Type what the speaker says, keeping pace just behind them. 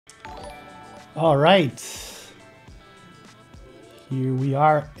All right, here we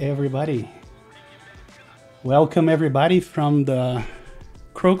are, everybody. Welcome, everybody, from the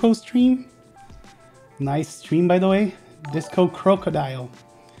Croco stream. Nice stream, by the way. Disco Crocodile.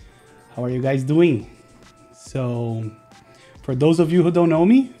 How are you guys doing? So, for those of you who don't know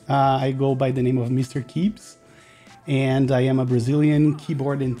me, I go by the name of Mr. Keeps, and I am a Brazilian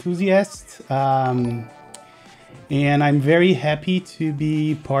keyboard enthusiast. And I'm very happy to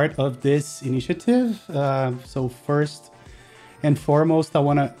be part of this initiative. So first and foremost, I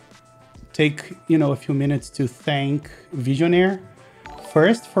want to take a few minutes to thank Visionaire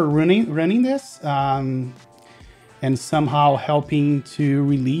first for running this and somehow helping to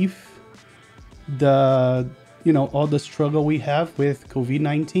relieve the all the struggle we have with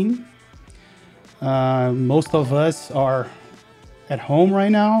COVID-19. Most of us are at home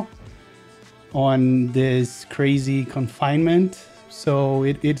right now on this crazy confinement, so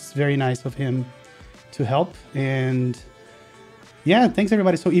it's very nice of him to help. And yeah, thanks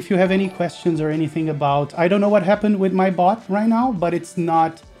everybody. So if you have any questions or anything about, I don't know what happened with my bot right now, but it's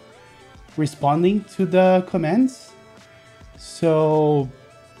not responding to the commands. So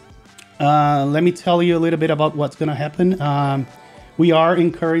let me tell you a little bit about what's going to happen. We are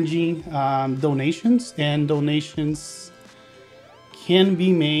encouraging donations, and donations can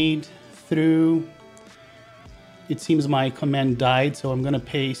be made through, it seems my command died, so I'm going to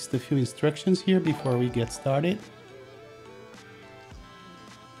paste a few instructions here before we get started.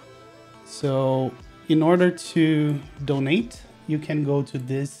 So in order to donate, you can go to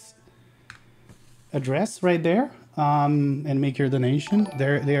this address right there and make your donation.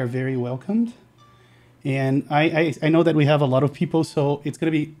 They are very welcomed. And I know that we have a lot of people, so it's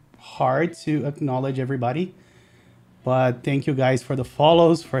going to be hard to acknowledge everybody. But thank you guys for the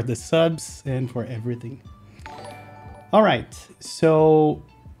follows, for the subs, and for everything. All right, so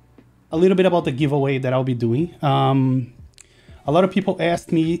a little bit about the giveaway that I'll be doing. A lot of people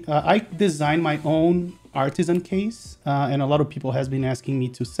asked me, I designed my own artisan case, and a lot of people has been asking me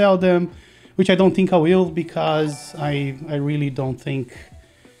to sell them, which I don't think I will, because I really don't think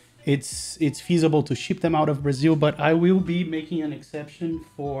it's feasible to ship them out of Brazil. But I will be making an exception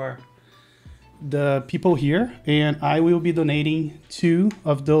for the people here, and I will be donating 2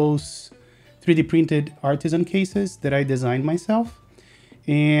 of those 3D printed artisan cases that I designed myself,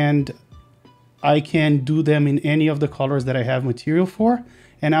 and I can do them in any of the colors that I have material for,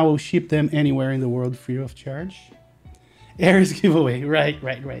 and I will ship them anywhere in the world free of charge. Aries giveaway, right.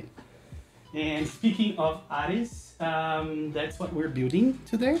 And speaking of Ares, that's what we're building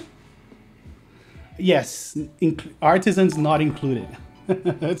today. Yes, artisans not included.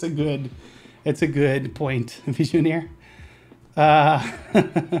 It's a good point, Visionaire.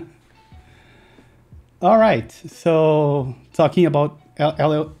 All right, so talking about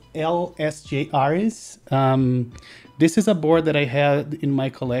LSJ Ares, this is a board that I had in my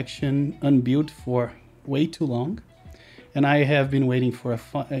collection unbuilt for way too long, and I have been waiting for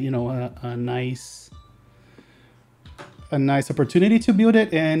a nice opportunity to build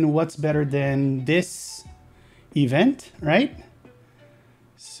it. And what's better than this event, right?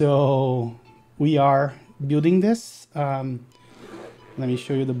 So we are building this. Let me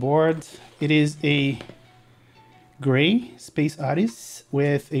show you the board. It is a gray Space Ares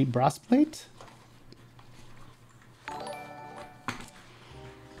with a brass plate.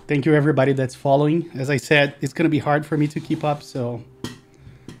 Thank you everybody that's following. As I said, it's going to be hard for me to keep up, so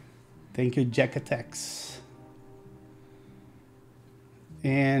thank you, Jackatex.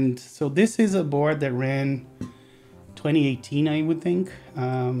 And so this is a board that ran 2018, I would think.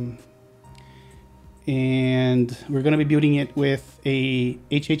 And we're going to be building it with a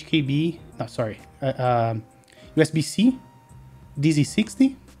USB-C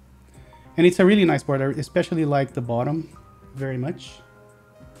DZ60. And it's a really nice board. I especially like the bottom very much.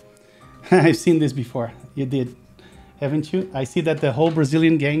 I've seen this before. You did, haven't you? I see that the whole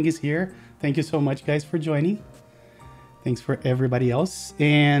Brazilian gang is here. Thank you so much, guys, for joining. Thanks for everybody else.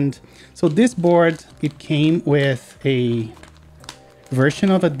 And so this board, it came with a version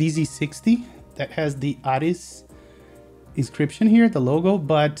of a DZ60 that has the Ares inscription here, the logo,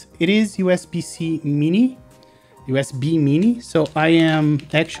 but it is USB-C mini, USB mini. So I am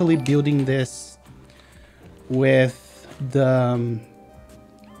actually building this with the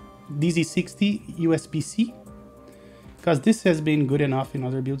DZ60 USB-C, because this has been good enough in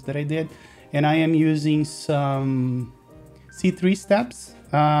other builds that I did. And I am using some C3 steps.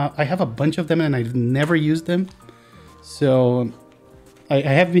 I have a bunch of them and I've never used them. So I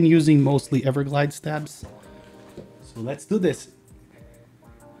have been using mostly Everglide stabs. So let's do this.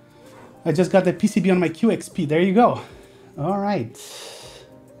 I just got the PCB on my QXP. There you go. All right.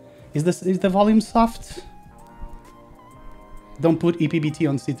 Is the volume soft? Don't put EPBT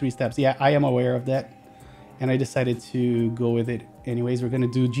on C3 steps. Yeah, I am aware of that. And I decided to go with it anyways. We're going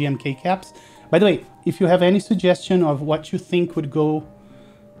to do GMK caps. By the way, if you have any suggestion of what you think would go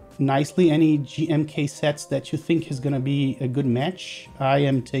nicely, any GMK sets that you think is going to be a good match, I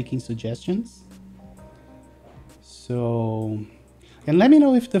am taking suggestions. So, and let me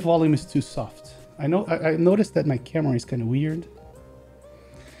know if the volume is too soft. I noticed that my camera is kind of weird.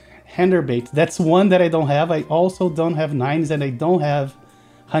 Hander bait, that's one that I don't have. I also don't have nines, and I don't have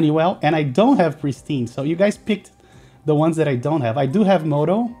Honeywell, and I don't have Pristine. So you guys picked the ones that I don't have. I do have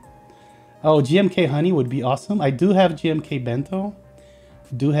Moto. Oh, GMK Honey would be awesome. I do have GMK Bento.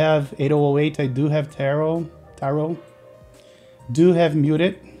 Do have 8008. I do have Taro. Do have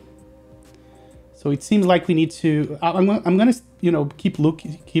Muted. So it seems like we need to. I'm gonna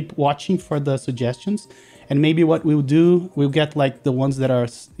keep watching for the suggestions, and maybe what we'll do, we'll get like the ones that are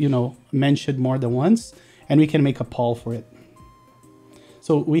mentioned more than once, and we can make a poll for it.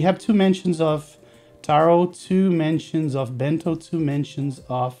 So we have 2 mentions of Taro, 2 mentions of Bento, 2 mentions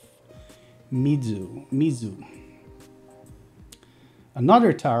of Mizu.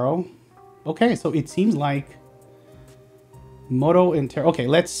 Another Taro. Okay, so it seems like Moto and Taro. Okay,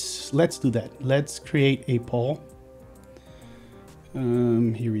 let's do that. Let's create a poll.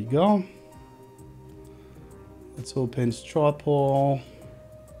 Here we go. Let's open straw poll.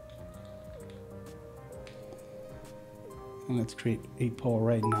 Let's create a poll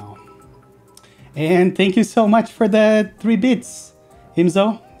right now. And thank you so much for the 3 bits,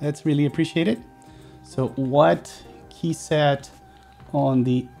 Imzo. That's really appreciated. So what keyset on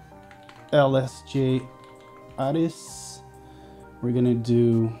the LSJ artists? We're gonna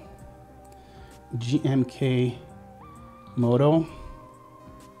do GMK Moto,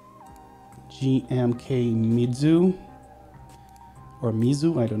 GMK Mizu, or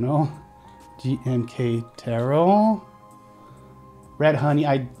Mizu, I don't know, GMK Taro. Red Honey,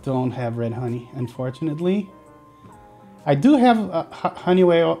 I don't have Red Honey, unfortunately. I do have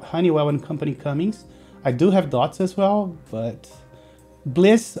Honeywell and Company Cummings. I do have Dots as well, but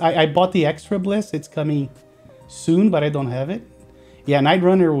Bliss, I bought the extra Bliss. It's coming soon, but I don't have it. Yeah, Night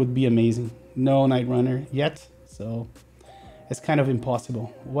Runner would be amazing. No Night Runner yet, so it's kind of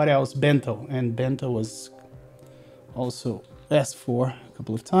impossible. What else? Bento, and Bento was also asked for a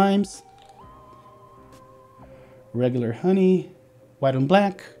couple of times. Regular Honey. White and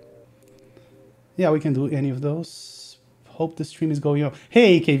black. Yeah, we can do any of those. Hope the stream is going on.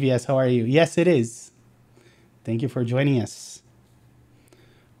 Hey, KVS, how are you? Yes, it is. Thank you for joining us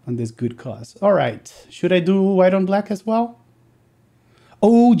on this good cause. All right. Should I do white on black as well?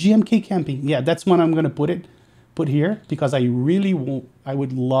 Oh, GMK camping. Yeah, that's one I'm going to put here because I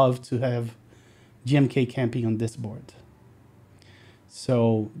would love to have GMK camping on this board.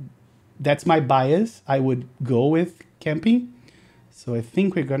 So that's my bias. I would go with camping. So I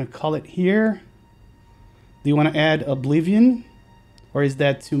think we're going to call it here. Do you want to add Oblivion, or is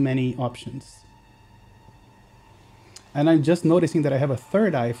that too many options? And I'm just noticing that I have a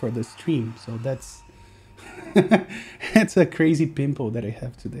third eye for the stream. So that's that's a crazy pimple that I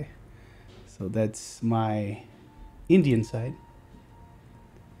have today. So that's my Indian side.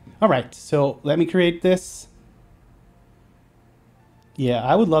 All right, so let me create this. Yeah,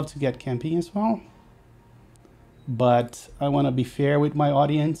 I would love to get camping as well, but I want to be fair with my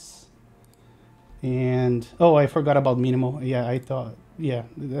audience. And oh, I forgot about minimal. Yeah, I thought, yeah,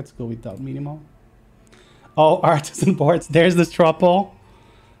 let's go without minimal. Oh, artisan boards. There's the straw poll.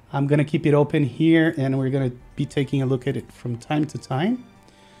 I'm gonna keep it open here, and we're gonna be taking a look at it from time to time.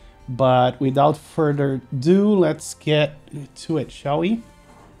 But without further ado, let's get to it, shall we?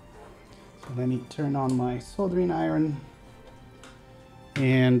 So let me turn on my soldering iron.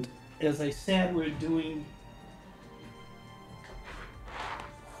 And as I said, we're doing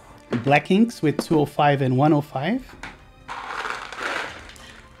black inks with 205 and 105.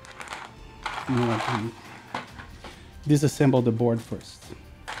 Disassemble the board first.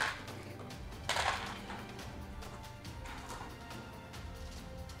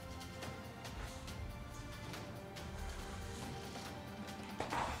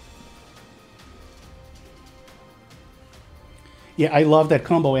 Yeah, I love that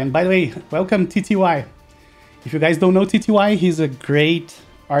combo. And by the way, welcome TTY. If you guys don't know TTY, he's a great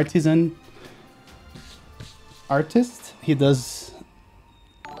artisan artist. He does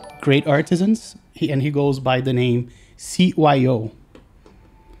great artisans, and he goes by the name CYO.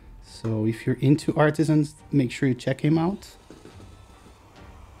 So if you're into artisans, make sure you check him out.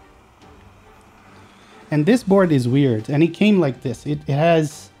 And this board is weird, and it came like this. It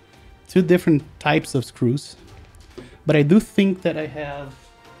has two different types of screws, but I do think that I have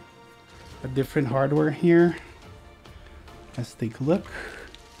a different hardware here. Let's take a look.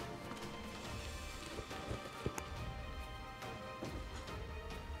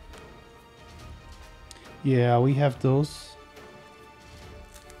 Yeah, we have those.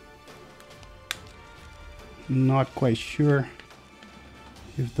 Not quite sure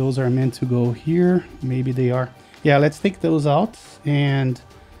if those are meant to go here. Maybe they are. Yeah, let's take those out and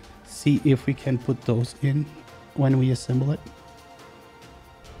see if we can put those in when we assemble it.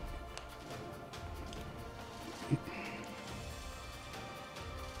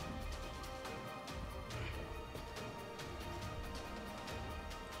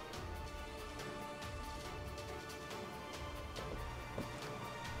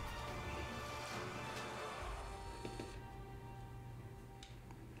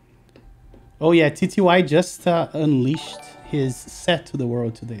 Oh yeah, TTY just unleashed his set to the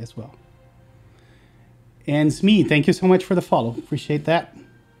world today as well. And Smee, thank you so much for the follow. Appreciate that.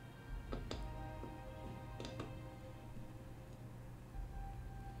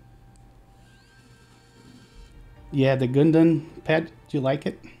 Yeah, the Gundam pad, do you like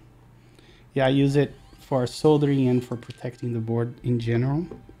it? Yeah, I use it for soldering and for protecting the board in general.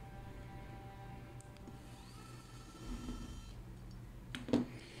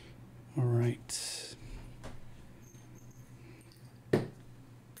 All right.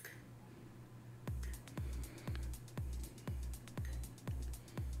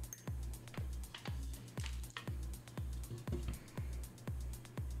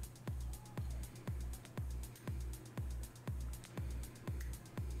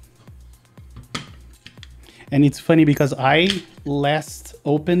 And it's funny because I last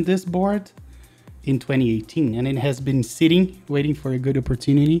opened this board in 2018 and it has been sitting, waiting for a good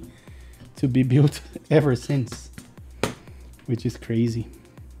opportunity to be built ever since, which is crazy.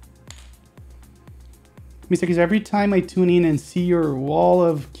 Mr. Kiz, every time I tune in and see your wall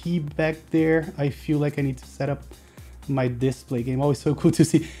of key back there, I feel like I need to set up my display game. Always so cool to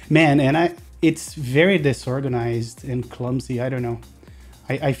see. Man, and it's very disorganized and clumsy. I don't know.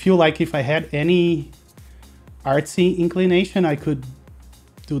 I feel like if I had any artsy inclination, I could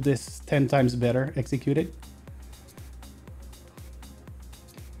do this 10 times better, execute it.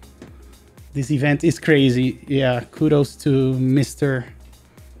 This event is crazy. Yeah, kudos to Mr.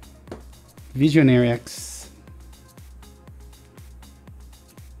 Visionary X.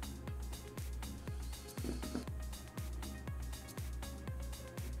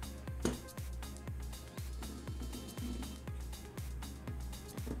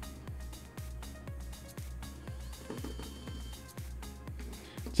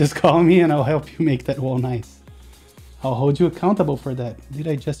 Just call me and I'll help you make that wall nice. I'll hold you accountable for that. Did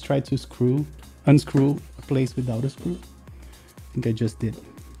I just try to unscrew a place without a screw? I think I just did.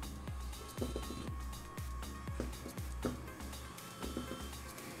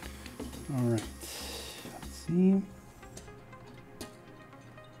 All right, let's see.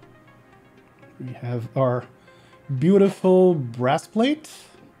 We have our beautiful brass plate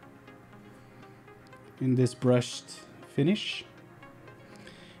in this brushed finish.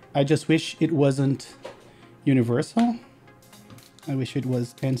 I just wish it wasn't universal. I wish it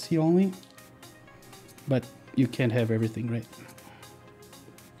was NC only, but you can't have everything, right?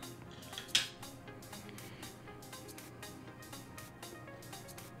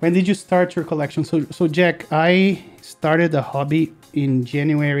 When did you start your collection? So Jack, I started the hobby in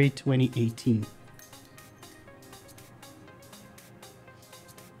January 2018.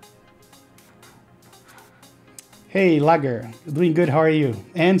 Hey, Lager, doing good, how are you?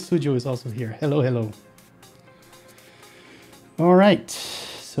 And Sujo is also here. Hello, hello. All right,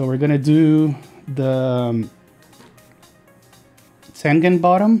 so we're gonna do the Sengen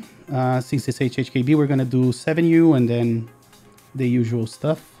bottom. Since it's HHKB, we're gonna do 7U and then the usual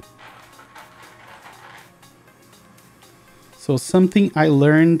stuff. So something I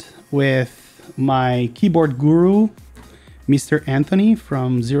learned with my keyboard guru, Mr. Anthony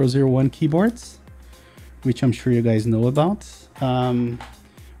from 001 Keyboards, which I'm sure you guys know about.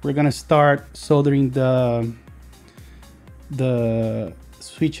 We're gonna start soldering the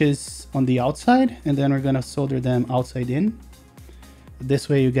switches on the outside, and then we're gonna solder them outside in. This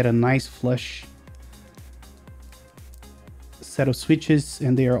way you get a nice flush set of switches,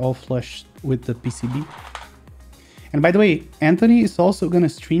 and they are all flushed with the PCB. And by the way, Anthony is also gonna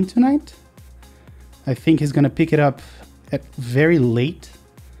stream tonight. I think he's gonna pick it up at very late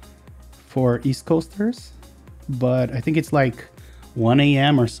for East Coasters, but I think it's like 1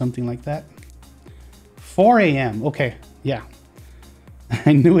 a.m. or something like that. 4 a.m. Okay, yeah.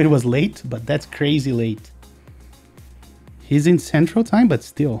 I knew it was late, but that's crazy late. He's in Central Time, but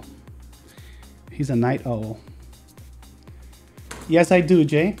still. He's a night owl. Yes, I do,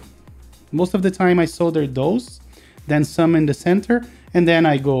 Jay. Most of the time I solder those, then some in the center, and then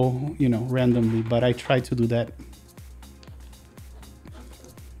I go, you know, randomly, but I try to do that.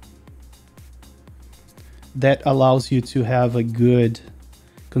 That allows you to have a good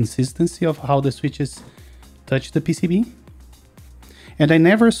consistency of how the switches touch the PCB. And I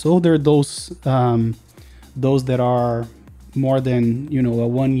never solder those that are more than, you know, a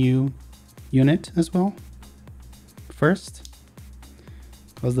 1U unit as well first,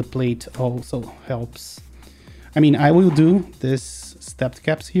 because the plate also helps. I mean, I will do this stepped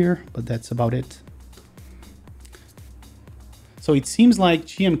caps here, but that's about it. So it seems like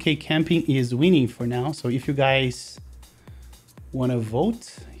GMK Camping is winning for now. So if you guys want to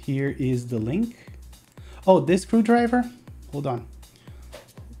vote, here is the link. Oh, this screwdriver, hold on.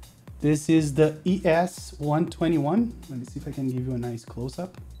 This is the ES121. Let me see if I can give you a nice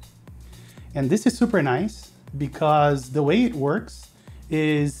close-up. And this is super nice because the way it works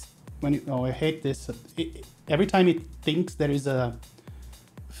is when you, oh, I hate this. Every time it thinks there is a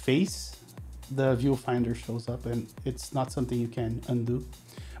face, the viewfinder shows up, and it's not something you can undo.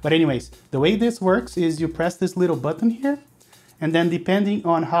 But anyways, the way this works is you press this little button here, and then depending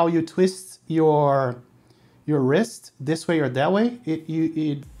on how you twist your wrist, this way or that way,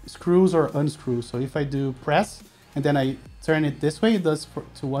 it screws or unscrews. So if I do press and then I turn it this way, it does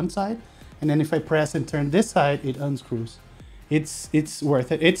to one side, and then if I press and turn this side, it unscrews. It's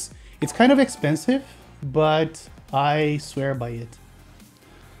worth it. It's kind of expensive, but I swear by it.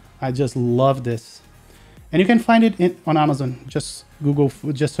 I just love this. And you can find it on Amazon. Just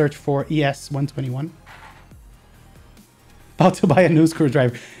just search for ES121. About to buy a new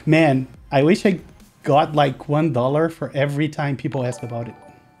screwdriver. Man, I wish I got like $1 for every time people ask about it.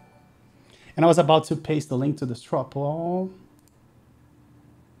 And I was about to paste the link to the straw poll.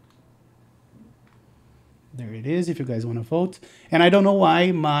 There it is, if you guys want to vote. And I don't know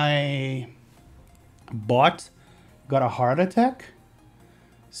why my bot got a heart attack.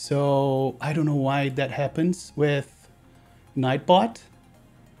 So I don't know why that happens with Nightbot.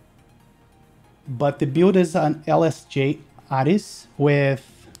 But the build is an LSJ Aris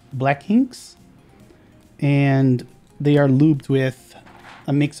with black inks. And they are lubed with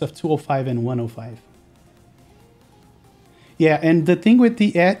a mix of 205 and 105. Yeah, and the thing with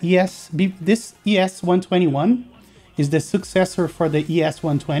the this ES121 is the successor for the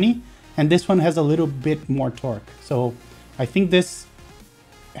ES120, and this one has a little bit more torque. So I think this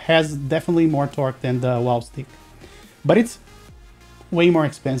has definitely more torque than the Wow Stick, but it's way more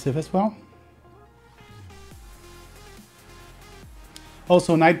expensive as well.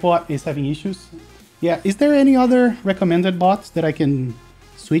 Also, Nightbot is having issues. Yeah, is there any other recommended bots that I can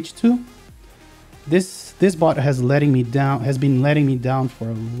switch to? This bot has been letting me down for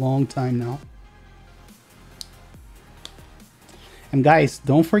a long time now. And guys,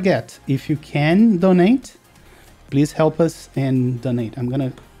 don't forget, if you can donate, please help us and donate. I'm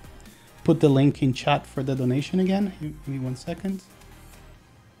gonna put the link in chat for the donation again. Give me 1 second.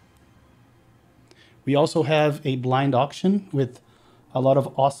 We also have a blind auction with a lot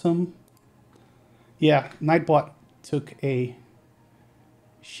of awesome. Yeah, Nightbot took a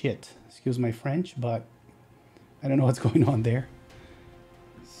shit. Excuse my French, but I don't know what's going on there.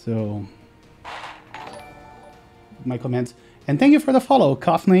 So, my comments. And thank you for the follow,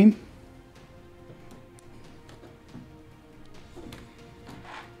 Cough Name.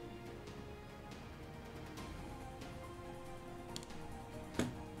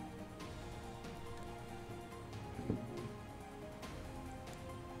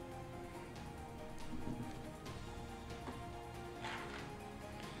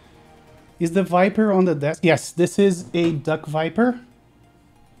 Is the Viper on the desk? Yes, this is a Duck Viper.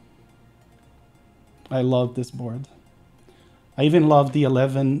 I love this board. I even love the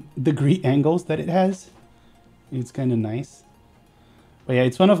 11-degree angles that it has. It's kind of nice. But yeah,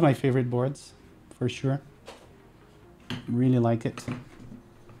 it's one of my favorite boards, for sure. Really like it.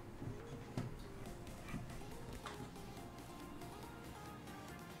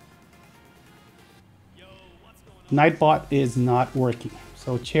 Nightbot is not working.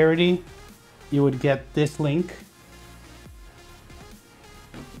 So Charity, you would get this link.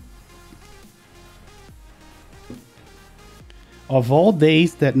 Of all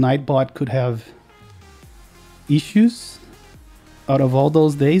days that Nightbot could have issues, out of all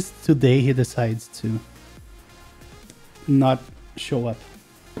those days, today he decides to not show up.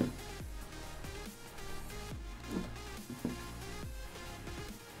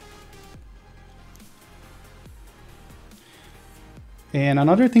 And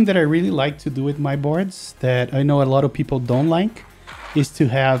another thing that I really like to do with my boards that I know a lot of people don't like is to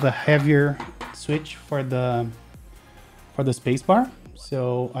have a heavier switch for the spacebar.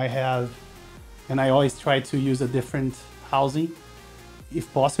 So I have, and I always try to use a different housing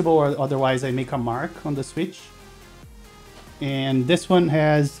if possible, or otherwise I make a mark on the switch. And this one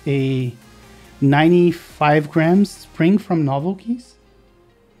has a 95 grams spring from Novelkeys.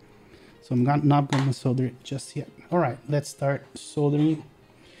 So I'm not going to solder it just yet. All right, let's start soldering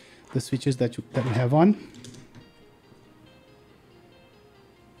the switches that we have on.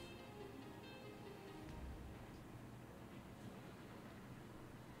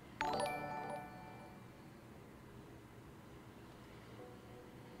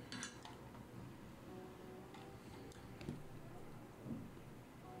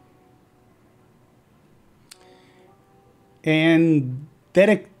 And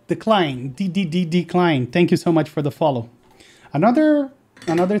Derek Decline, Decline, thank you so much for the follow. Another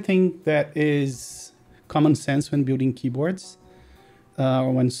thing that is common sense when building keyboards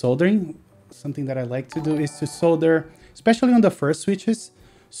or when soldering, something that I like to do is to solder, especially on the first switches,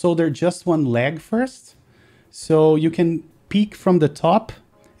 solder just one leg first. So you can peek from the top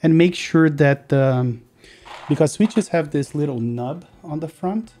and make sure that, because switches have this little nub on the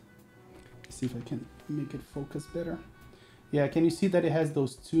front. Let's see if I can make it focus better. Yeah, can you see that it has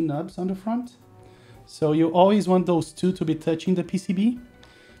those two nubs on the front? So you always want those two to be touching the PCB.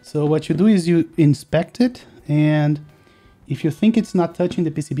 So what you do is you inspect it, and if you think it's not touching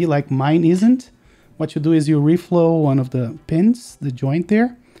the PCB like mine isn't, what you do is you reflow one of the pins, the joint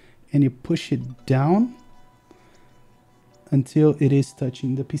there, and you push it down until it is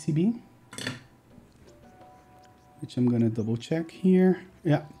touching the PCB. Which I'm gonna double check here.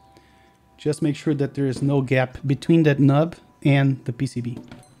 Yeah. Just make sure that there is no gap between that nub and the PCB.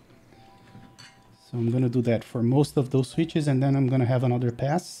 So I'm going to do that for most of those switches, and then I'm going to have another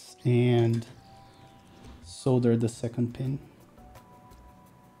pass and solder the second pin.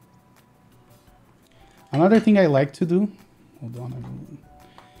 Another thing I like to do, hold on,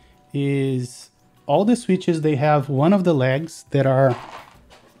 is all the switches, they have one of the legs that are,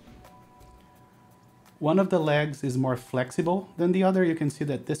 one of the legs is more flexible than the other. You can see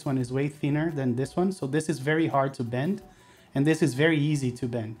that this one is way thinner than this one. So this is very hard to bend, and this is very easy to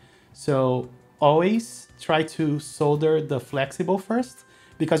bend. So always try to solder the flexible first,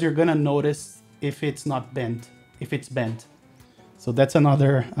 because you're gonna notice if it's not bent, if it's bent. So that's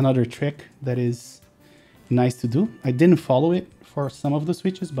another trick that is nice to do. I didn't follow it for some of the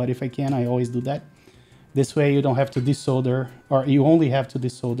switches, but if I can, I always do that. This way you don't have to desolder, or you only have to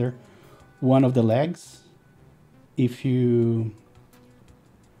desolder one of the legs if you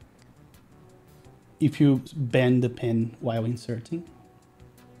bend the pin while inserting.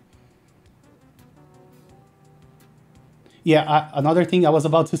 Yeah, another thing I was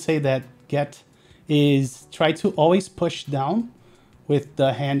about to say that is try to always push down with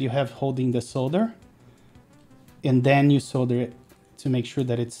the hand you have holding the solder, and then you solder it to make sure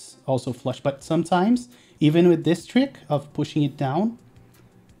that it's also flush. But sometimes, even with this trick of pushing it down,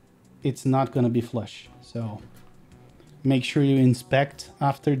 it's not going to be flush. So make sure you inspect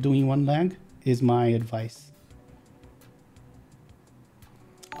after doing one leg is my advice.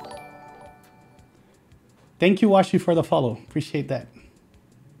 Thank you, Washi, for the follow. Appreciate that.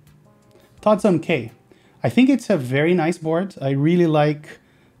 Thoughts on K? I think it's a very nice board. I really like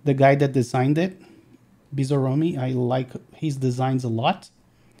the guy that designed it, Bizoromi. I like his designs a lot.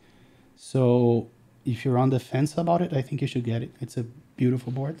 So if you're on the fence about it, I think you should get it. It's a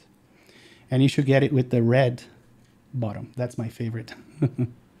beautiful board. And you should get it with the red bottom. That's my favorite.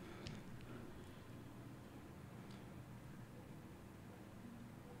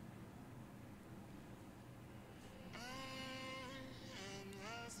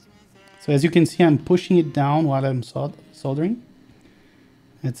 So as you can see, I'm pushing it down while I'm soldering.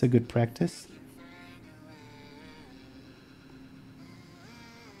 It's a good practice.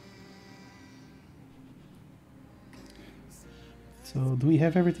 So do we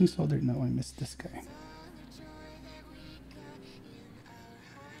have everything soldered? No, I missed this guy.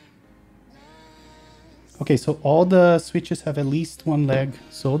 Okay, so all the switches have at least one leg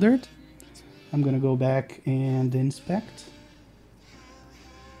soldered. I'm gonna go back and inspect.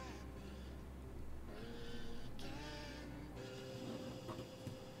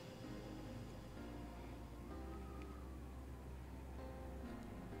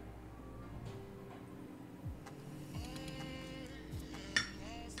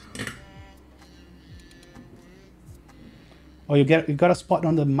 Oh, you got a spot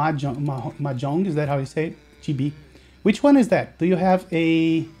on the mahjong. Is that how you say it? GB. Which one is that? Do you have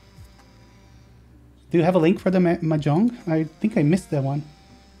a link for the mahjong? I think I missed that one.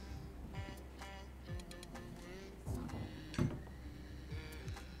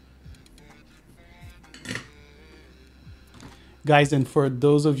 Guys, and for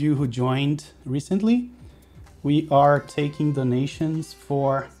those of you who joined recently, we are taking donations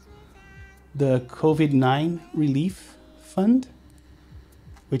for the COVID-19 Relief Fund,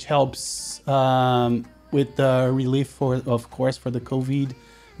 which helps with the relief, for, of course, for the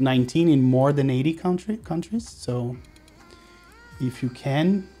COVID-19 in more than 80 countries. So if you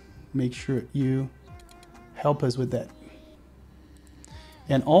can, make sure you help us with that.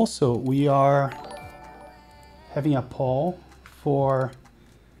 And also, we are having a poll for,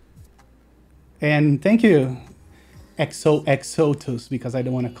 and thank you, Exotus, because I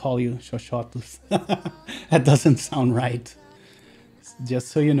don't want to call you Xoxotus. That doesn't sound right. Just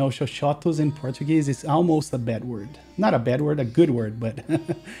so you know, Xoxotus in Portuguese is almost a bad word. Not a bad word, a good word, but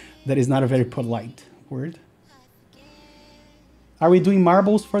that is not a very polite word. Are we doing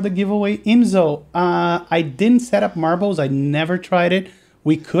marbles for the giveaway? Imzo, I didn't set up marbles. I never tried it.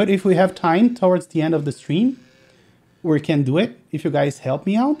 We could, if we have time towards the end of the stream, we can do it if you guys help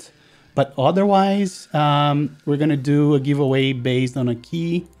me out. But otherwise, we're going to do a giveaway based on a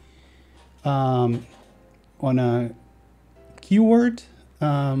key, on a keyword,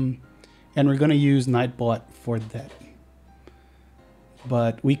 and we're going to use Nightbot for that.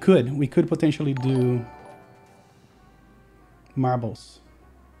 But we could potentially do marbles.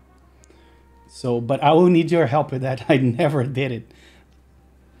 So, but I will need your help with that. I never did it,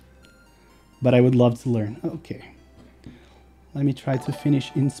 but I would love to learn. Okay. Let me try to finish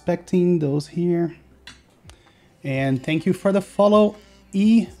inspecting those here. And thank you for the follow,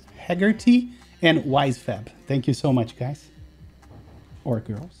 E. Haggerty and WiseFab. Thank you so much, guys. Or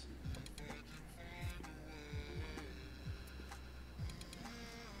girls.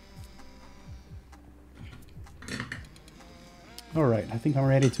 All right, I think I'm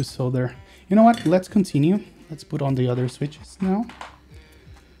ready to solder. You know what? Let's continue. Let's put on the other switches now.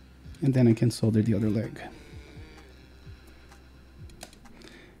 And then I can solder the other leg.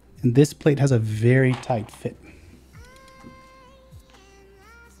 And this plate has a very tight fit.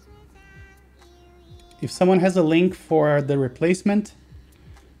 If someone has a link for the replacement,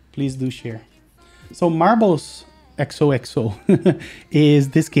 please do share. So Marbles XOXO is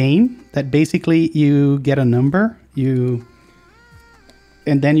this game that basically you get a number, and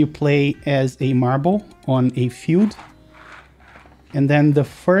then you play as a marble on a field. And then the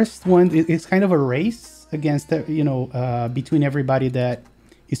first one is kind of a race against the, between everybody that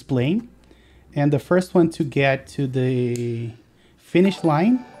is playing, and the first one to get to the finish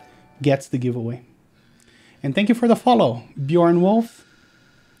line gets the giveaway. And thank you for the follow, Bjorn Wolf.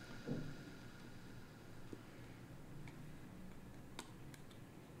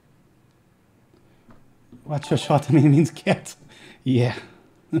 What Xoxotomy means cat. Yeah.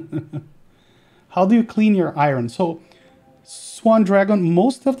 How do you clean your iron? So Swan Dragon,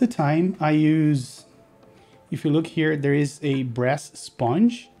 most of the time I use, if you look here, there is a brass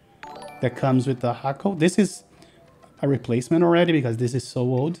sponge that comes with the Hako. This is a replacement already because this is so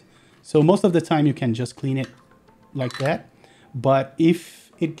old. So most of the time you can just clean it like that. But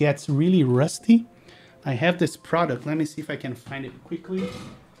if it gets really rusty, I have this product. Let me see if I can find it quickly.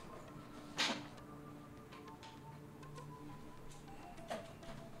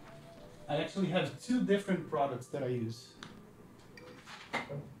 I actually have two different products that I use.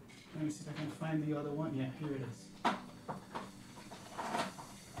 Let me see if I can find the other one. Yeah, here it is.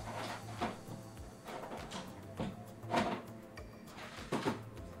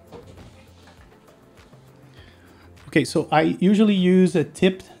 Okay, so I usually use a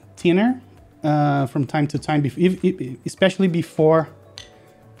tipped thinner from time to time, especially before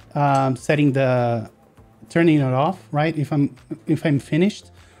turning it off, right? If I'm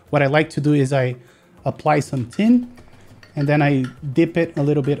finished, what I like to do is I apply some tin, and then I dip it a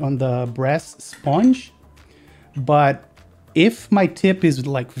little bit on the brass sponge. But if my tip is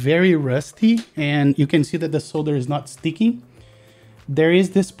like very rusty and you can see that the solder is not sticky, there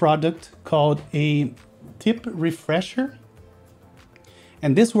is this product called a tip refresher.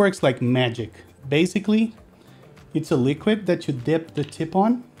 And this works like magic. Basically, it's a liquid that you dip the tip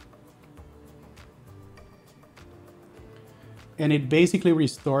on. And it basically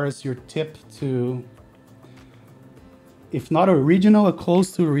restores your tip to, if not original, a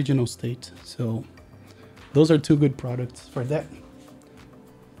close to original state. So those are two good products for that.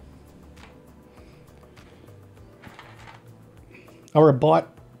 Our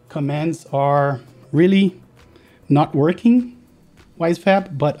bot commands are really not working,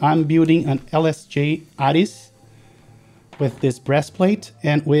 WiseFab, but I'm building an LSJ Aris with this breastplate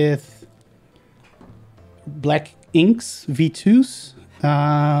and with black inks V2s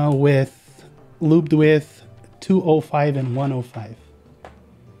lubed with 205 and 105.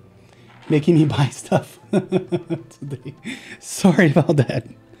 making me buy stuff today. Sorry about that.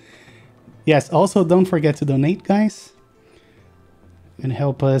 Yes, also don't forget to donate, guys, and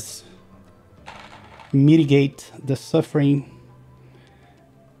help us mitigate the suffering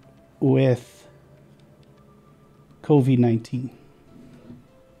with COVID-19.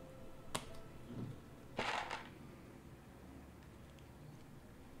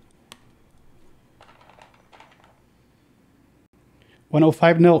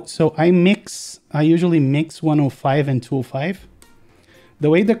 $105, no. So I usually mix 105 and 205. The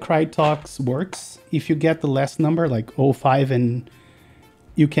way the Crytox works, if you get the last number, like 05, and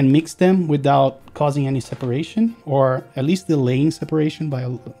you can mix them without causing any separation, or at least delaying separation by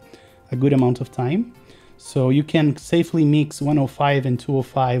a good amount of time. So you can safely mix 105 and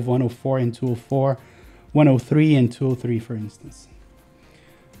 205, 104 and 204, 103 and 203, for instance.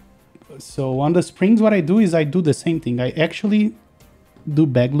 So on the springs, what I do is I do the same thing. I actually do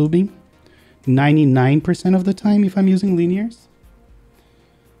bag lubing 99% of the time if I'm using linears.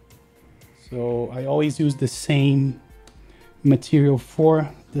 So I always use the same material for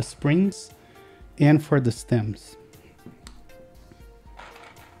the springs and for the stems.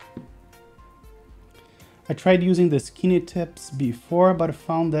 I tried using the skinny tips before, but I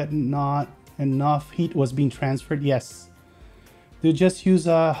found that not enough heat was being transferred. Yes. Do you just use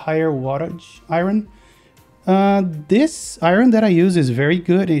a higher wattage iron? This iron that I use is very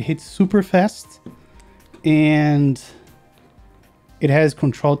good. It hits super fast and it has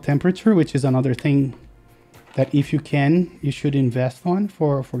controlled temperature, which is another thing that if you can, you should invest on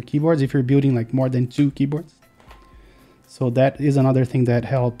for keyboards if you're building like more than 2 keyboards. So that is another thing that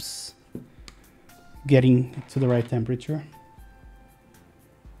helps getting to the right temperature.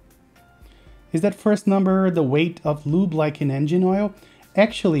 Is that first number the weight of lube like in engine oil?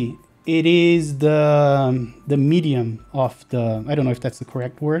 Actually, it is the medium of the, I don't know if that's the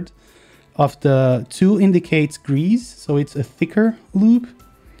correct word, of the 2 indicates grease, so it's a thicker lube,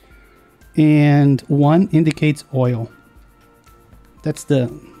 and 1 indicates oil. That's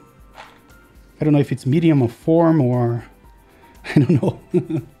the, I don't know if it's medium of form or, I don't know.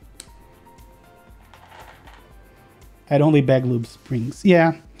 I'd only bag lube springs.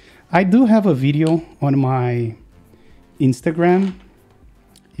 Yeah, I do have a video on my Instagram.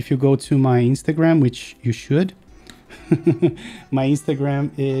 If you go to my Instagram, which you should, my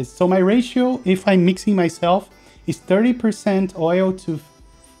Instagram is, so my ratio, if I'm mixing myself, is 30% oil to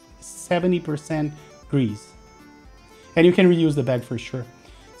 70% grease. And you can reuse the bag for sure.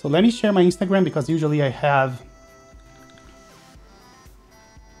 So let me share my Instagram because usually I have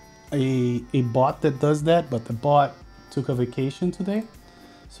a bot that does that, but the bot took a vacation today.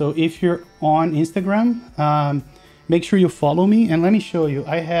 So if you're on Instagram, make sure you follow me and let me show you.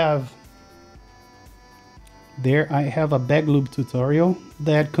 I have a bag lube tutorial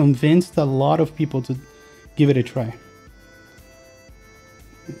that convinced a lot of people to give it a try.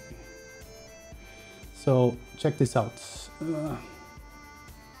 So check this out. So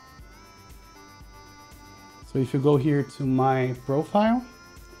if you go here to my profile,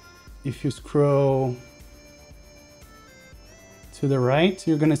 if you scroll to the right,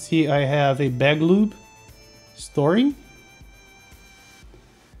 you're gonna see I have a bag lube story,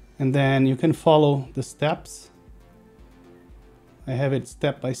 and then you can follow the steps. I have it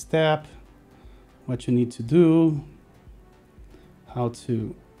step by step, what you need to do, how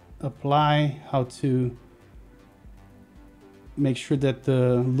to apply, how to make sure that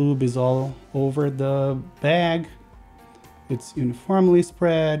the lube is all over the bag, it's uniformly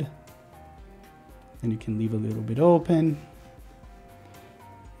spread, and you can leave a little bit open,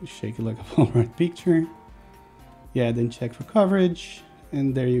 shake it like a Polaroid picture. Yeah, then check for coverage,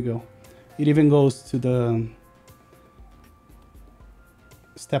 and there you go. It even goes to the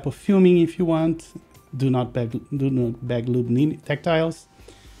step of fuming if you want. Do not bag lube tactiles,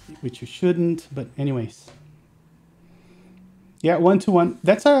 which you shouldn't, but anyways. Yeah, 1-to-1.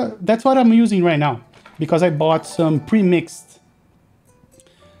 That's what I'm using right now because I bought some pre-mixed.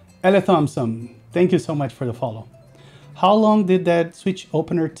 Ella Thompson, thank you so much for the follow. How long did that switch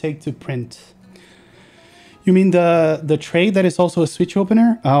opener take to print? You mean the tray that is also a switch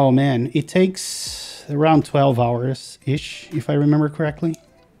opener? Oh man, it takes around 12 hours-ish, if I remember correctly.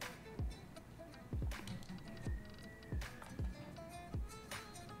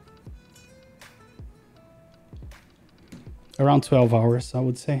 Around 12 hours, I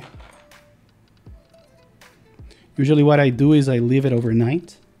would say. Usually what I do is I leave it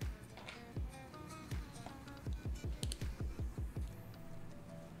overnight.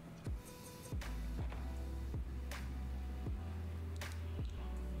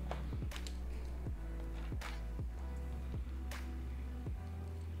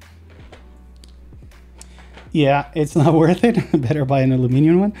 Yeah, it's not worth it. Better buy an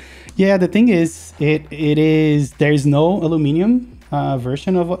aluminum one. Yeah, the thing is, it is, there's no aluminum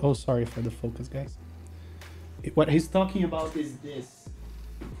version of, oh, sorry for the focus, guys. What he's talking about is this.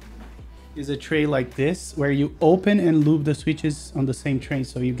 Is a tray like this where you open and lube the switches on the same tray.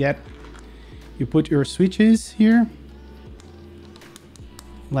 So you put your switches here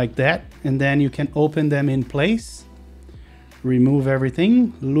like that, and then you can open them in place, remove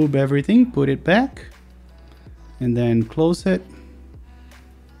everything, lube everything, put it back, and then close it.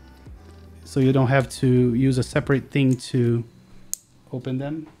 So you don't have to use a separate thing to open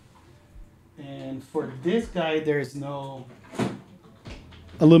them. And for this guy, there's no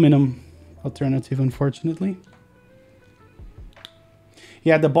aluminum alternative, unfortunately.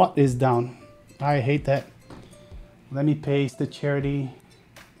 Yeah, the bot is down. I hate that. Let me paste the charity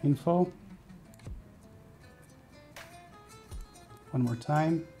info one more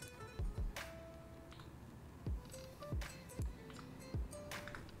time.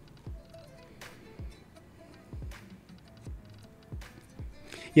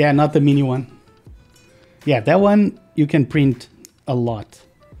 Yeah, not the mini one. Yeah, that one you can print a lot.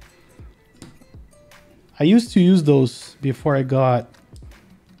 I used to use those before I got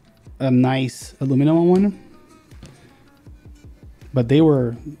a nice aluminum one, but they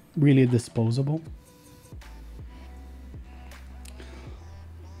were really disposable.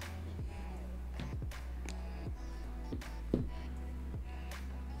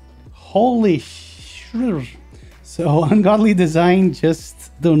 Holy shit. So Ungodly Design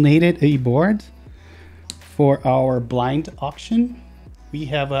just donated a board for our blind auction. We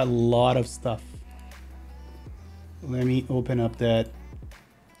have a lot of stuff. Let me open up that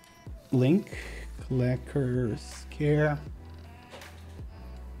link. Clackers care.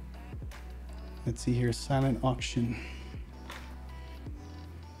 Let's see here, silent auction.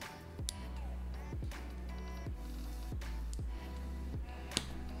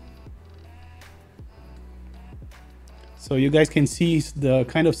 So you guys can see the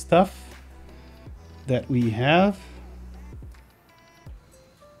kind of stuff that we have.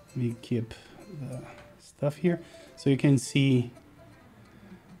 Let me keep the stuff here. So you can see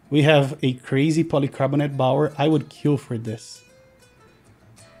we have a crazy polycarbonate bower. I would kill for this,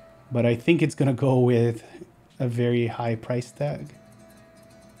 but I think it's gonna go with a very high price tag.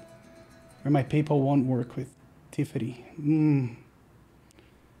 Or my PayPal won't work with Tiffany.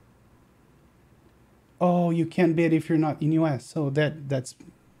 Oh, you can't bid if you're not in US. So that's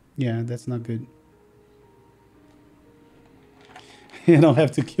yeah, that's not good. You don't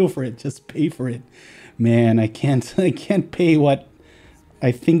have to kill for it, just pay for it. Man, I can't pay what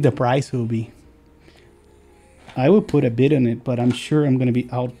I think the price will be. I will put a bid on it, but I'm sure I'm gonna be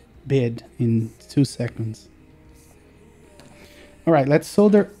outbid in 2 seconds. All right, let's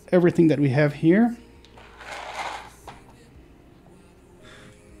solder everything that we have here.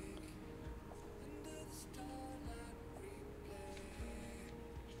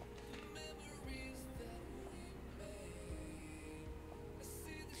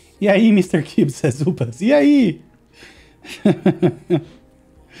 E aí, Mr. Cube says Upas. E aí?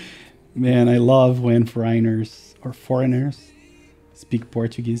 Man, I love when foreigners speak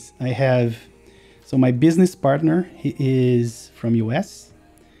Portuguese. I have, so my business partner, he is from US,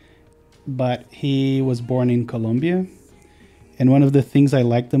 but he was born in Colombia. And one of the things I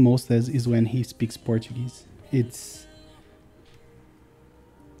like the most is when he speaks Portuguese. It's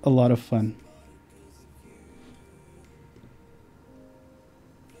a lot of fun.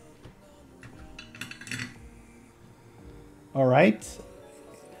 All right.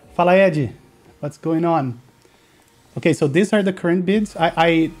 Fala, Ed. What's going on? Okay, so these are the current bids.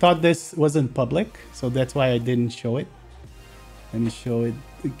 I thought this wasn't public, so that's why I didn't show it. Let me show it.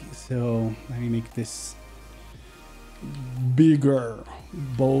 So let me make this bigger,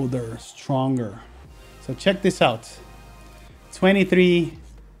 bolder, stronger. So check this out.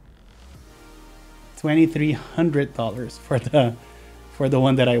 $2,300 for the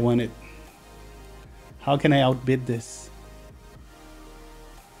one that I wanted. How can I outbid this?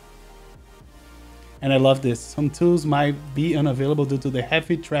 And I love this. Some tools might be unavailable due to the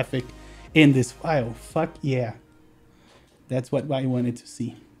heavy traffic in this file. Fuck yeah. That's what I wanted to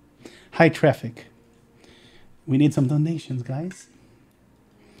see. High traffic. We need some donations, guys.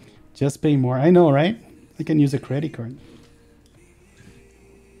 Just pay more. I know, right? I can use a credit card.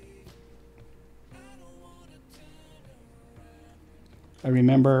 I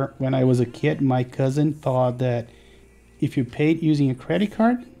remember when I was a kid, my cousin thought that if you paid using a credit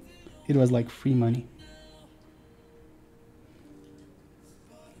card, it was like free money.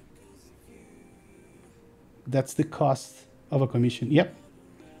 That's the cost of a commission. Yep,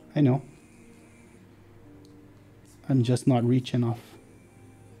 I know. I'm just not rich enough.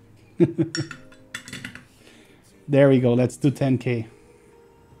 There we go. Let's do 10K.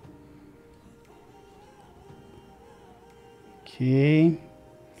 Okay.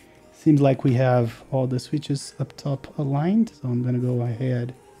 Seems like we have all the switches up top aligned. So I'm going to go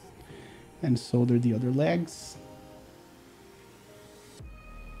ahead and solder the other legs.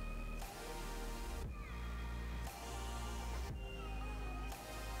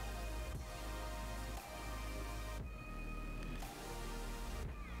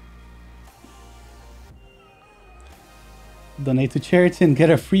 Donate to charity and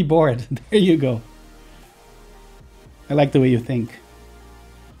get a free board. There you go. I like the way you think.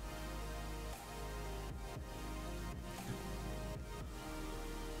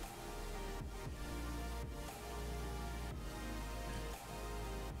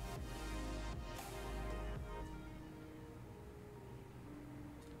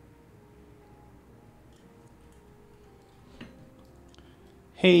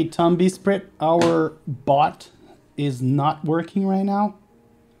 Hey, Tom Bisprit, our bot is not working right now,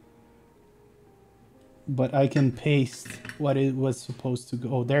 but I can paste what it was supposed to go.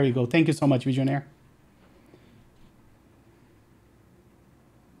 Oh, there you go. Thank you so much, Visionaire.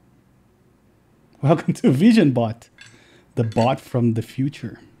 Welcome to Vision Bot, the bot from the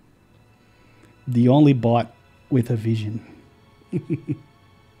future. The only bot with a vision.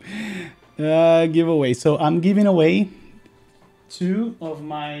 Giveaway. So I'm giving away 2 of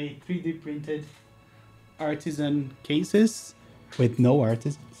my 3D printed artisan cases with no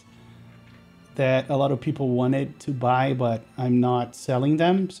artisans that a lot of people wanted to buy, but I'm not selling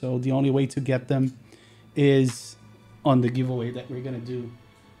them. So the only way to get them is on the giveaway that we're gonna do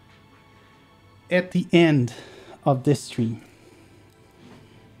at the end of this stream.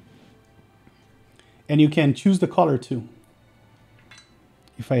 And you can choose the color too.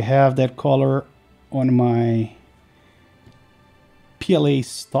 If I have that color on my PLA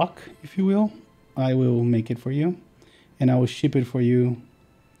stock, if you will, I will make it for you and I will ship it for you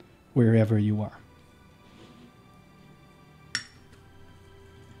wherever you are.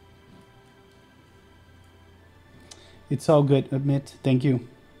 It's all good, Amit. Thank you.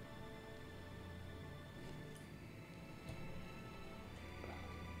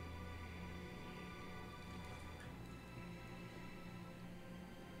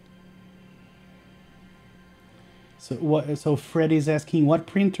 So Fred is asking, what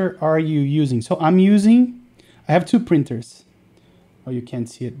printer are you using? So I have 2 printers. Oh, you can't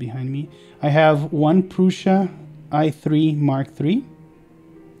see it behind me. I have one Prusa i3 Mark III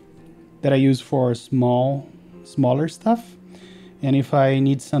that I use for smaller stuff. And if I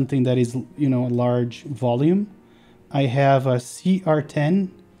need something that is, a large volume, I have a CR10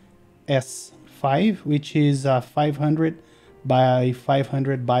 S5, which is 500 by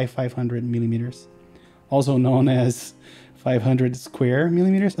 500 by 500 millimeters. Also known as 500 square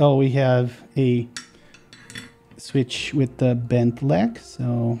millimeters. Oh, we have a switch with the bent leg.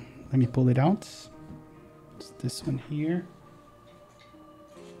 So let me pull it out. It's this one here.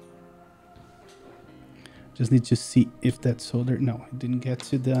 Just need to see if that's soldered. No, I didn't get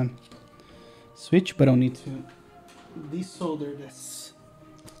to the switch, but I'll need to desolder this.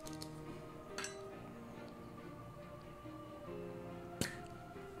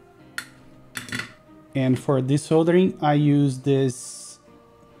 And for desoldering, I use this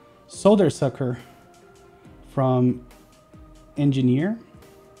solder sucker from Engineer.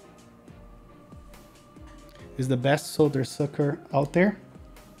 It's the best solder sucker out there.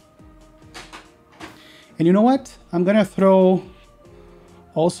 And you know what? I'm gonna throw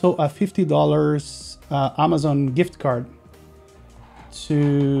also a $50 Amazon gift card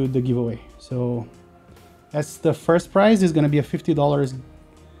to the giveaway. So that's the first prize, is gonna be a $50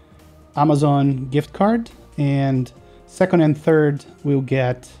 Amazon gift card, and second and third we'll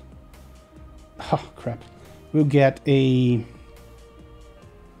get we'll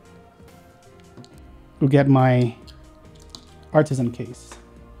get my artisan case.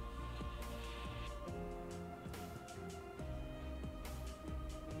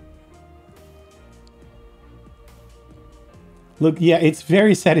 Look, yeah, it's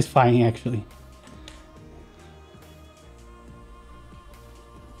very satisfying actually.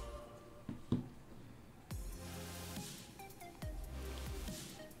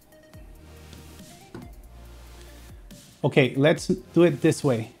 Okay, let's do it this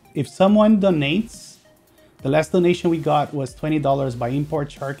way. If someone donates, the last donation we got was $20 by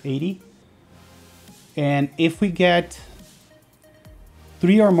Import Shark 80. And if we get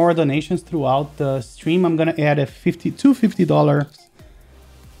 3 or more donations throughout the stream, I'm gonna add two $50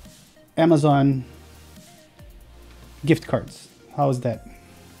 Amazon gift cards. How is that?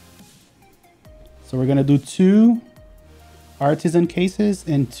 So we're gonna do 2 artisan cases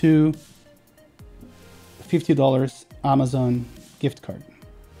and 2 $50 Amazon gift card.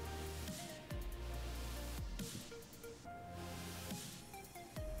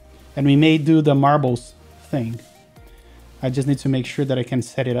 And we may do the marbles thing. I just need to make sure that I can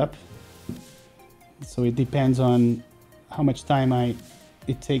set it up. So it depends on how much time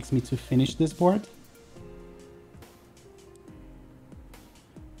it takes me to finish this board.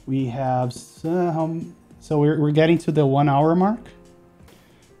 We have some, so we're getting to the 1 hour mark,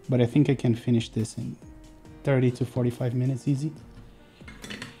 but I think I can finish this in 30 to 45 minutes easy.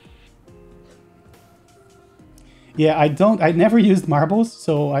 Yeah, I never used marbles,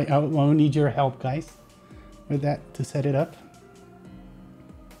 so I will need your help, guys, with that to set it up.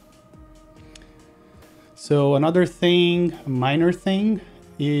 So another thing, a minor thing,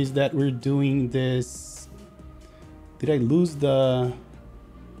 is that we're doing this. Did I lose the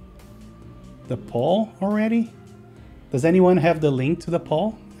poll already? Does anyone have the link to the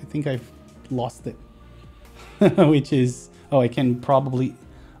poll? I think I've lost it. Which is, oh, I can probably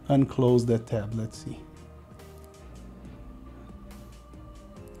unclose that tab. Let's see.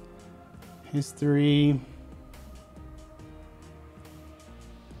 History.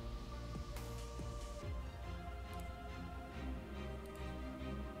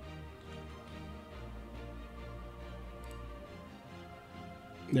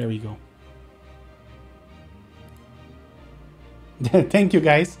 There we go. Thank you,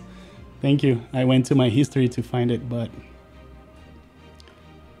 guys. Thank you. I went to my history to find it, but...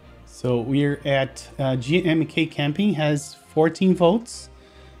 So we're at GMK Camping has 14 votes.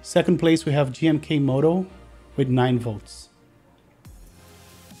 Second place, we have GMK Moto with 9 votes.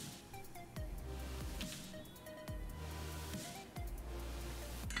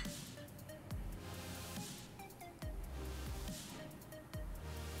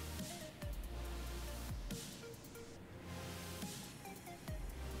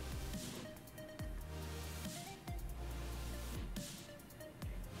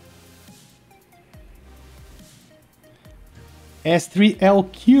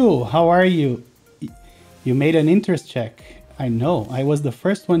 S3LQ, how are you? You made an interest check. I know, I was the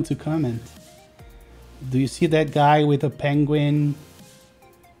first one to comment. Do you see that guy with a penguin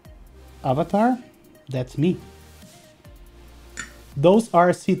avatar? That's me. Those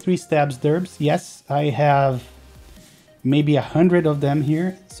are C3 stabs derbs. Yes, I have maybe 100 of them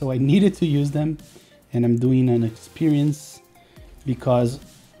here, so I needed to use them, and I'm doing an experience because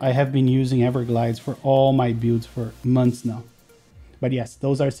I have been using Everglides for all my builds for months now. But yes,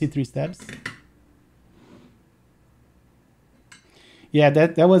 those are C3 stabs. Yeah,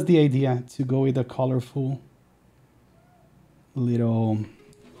 that was the idea, to go with a colorful little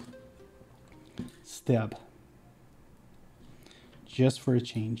stab. Just for a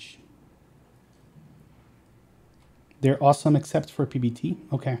change. They're awesome except for PBT.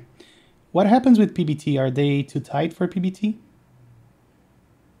 Okay. What happens with PBT? Are they too tight for PBT?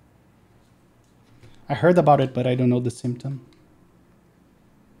 I heard about it, but I don't know the symptom.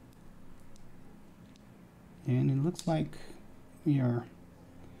 And it looks like we are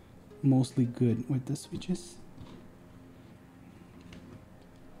mostly good with the switches.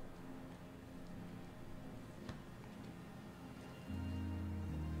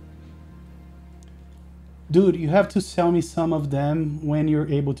 Dude, you have to sell me some of them when you're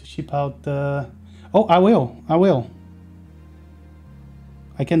able to ship out the... Oh, I will.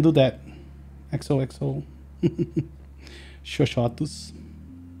 I can do that. XOXO. Xoxotus.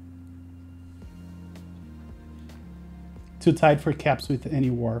 Too tight for caps with any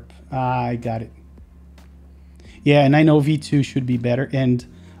warp. I got it. Yeah, and I know V2 should be better, and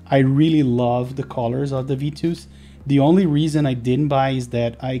I really love the colors of the V2s. The only reason I didn't buy is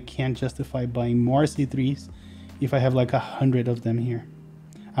that I can't justify buying more C3s if I have like 100 of them here.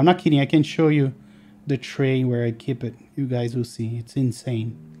 I'm not kidding. I can show you the tray where I keep it. You guys will see. It's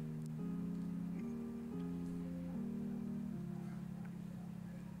insane.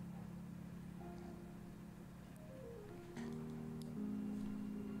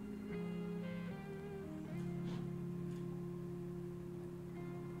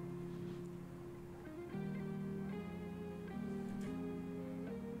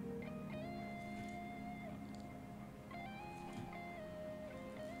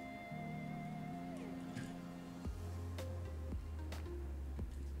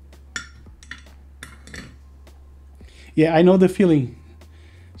 Yeah, I know the feeling,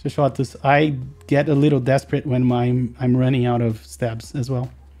 Xoxotus. I get a little desperate when I'm running out of stabs as well.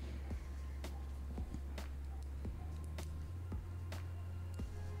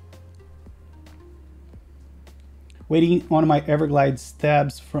 Waiting on my Everglide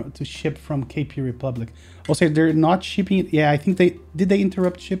stabs to ship from KP Republic. Also, they're not shipping it. Yeah, I think they... Did they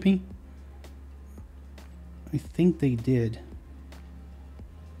interrupt shipping? I think they did.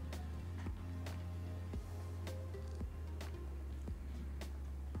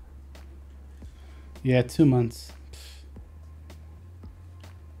 Yeah, 2 months.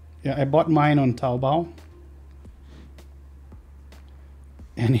 Yeah, I bought mine on Taobao.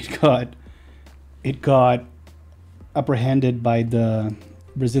 And it got apprehended by the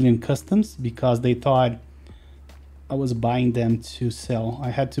Brazilian customs because they thought I was buying them to sell. I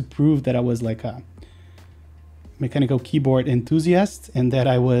had to prove that I was like a mechanical keyboard enthusiast and that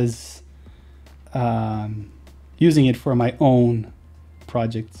I was using it for my own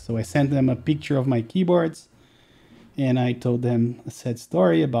project. So I sent them a picture of my keyboards and I told them a sad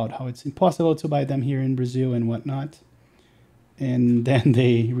story about how it's impossible to buy them here in Brazil and whatnot. And then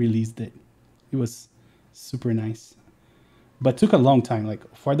they released it. It was super nice, but took a long time. Like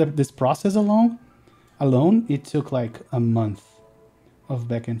for this process alone, it took like a month of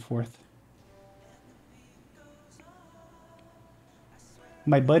back and forth.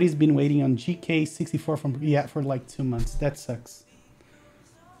 My buddy's been waiting on GK64 for like 2 months. That sucks.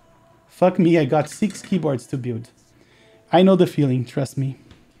 Fuck me, I got 6 keyboards to build. I know the feeling, trust me.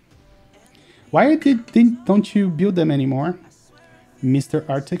 Why don't you build them anymore, Mr.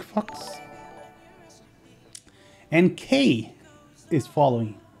 Arctic Fox? And K is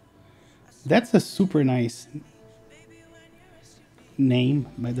following. That's a super nice name,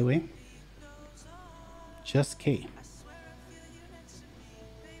 by the way. Just K.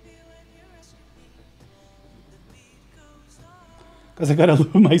 Because I gotta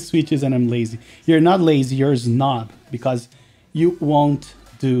lube my switches and I'm lazy. You're not lazy, you're a snob because you won't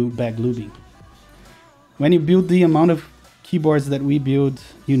do bag lubing. When you build the amount of keyboards that we build,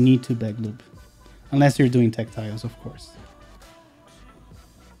 you need to bag lube. Unless you're doing tactiles, of course.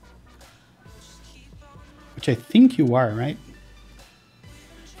 Which I think you are, right?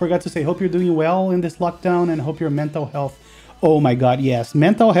 Forgot to say, hope you're doing well in this lockdown and hope your mental health... Oh my god, yes.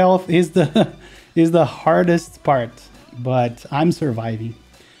 Mental health is the hardest part. But I'm surviving.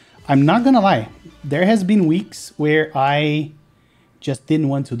 I'm not gonna lie. There has been weeks where I just didn't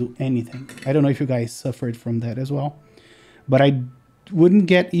want to do anything. I don't know if you guys suffered from that as well. But I wouldn't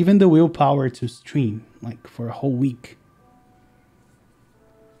get even the willpower to stream like for a whole week.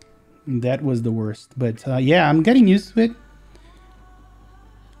 And that was the worst. But yeah, I'm getting used to it.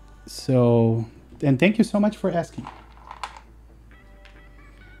 So, and thank you so much for asking.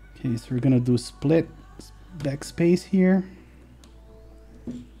 Okay, so we're gonna do split backspace here.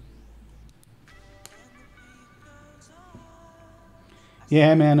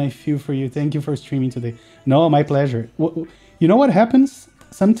 Yeah, man, I feel for you. Thank you for streaming today. No, my pleasure. You know what happens?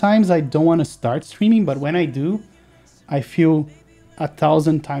 Sometimes I don't want to start streaming, but when I do, I feel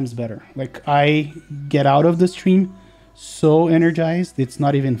 1,000 times better. Like I get out of the stream so energized, it's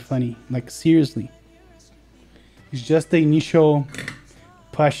not even funny. Like seriously. It's just the initial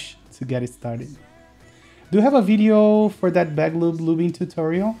push to get it started. Do you have a video for that bag lubing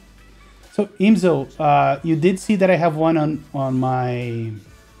tutorial? So Imzo, you did see that I have one on my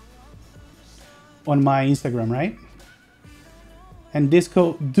Instagram, right? And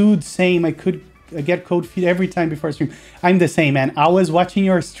Disco, dude, same. I get code feed every time before I stream. I'm the same, man. I was watching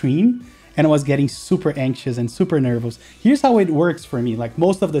your stream and I was getting super anxious and super nervous. Here's how it works for me. Like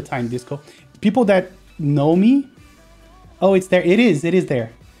most of the time, Disco, people that know me, oh, it's there. It is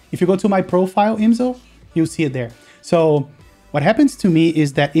there. If you go to my profile, Imzo, you'll see it there. So what happens to me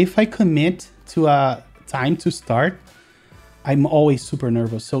is that if I commit to a time to start, I'm always super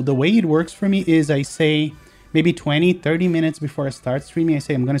nervous. So the way it works for me is I say maybe 20, 30 minutes before I start streaming, I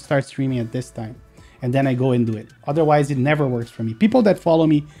say I'm going to start streaming at this time. And then I go and do it. Otherwise, it never works for me. People that follow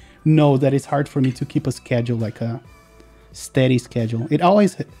me know that it's hard for me to keep a schedule, like a steady schedule. It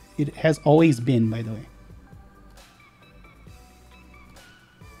has always been, by the way.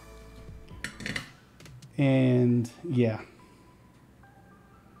 And yeah.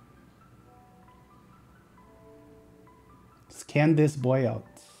 Scan this boy out.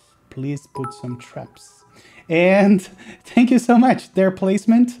 Please put some traps. And thank you so much. Their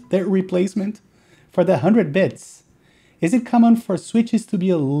replacement for the 100 bits. Is it common for switches to be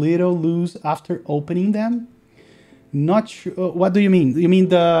a little loose after opening them? Not sure. What do you mean? You mean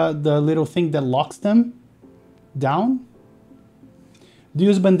the little thing that locks them down? Do you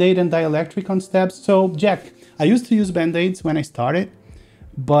use Band-Aid and dielectric on stabs? So, Jack, I used to use Band-Aids when I started,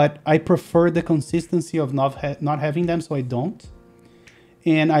 but I prefer the consistency of not having them, so I don't.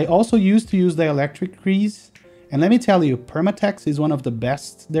 And I also used to use dielectric grease. And let me tell you, Permatex is one of the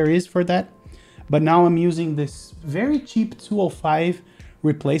best there is for that. But now I'm using this very cheap 205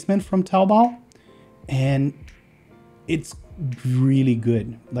 replacement from Taobao, and it's really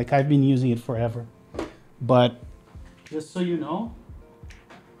good. Like, I've been using it forever. But just so you know,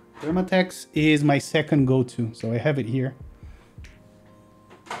 Dermatex is my second go-to, so I have it here.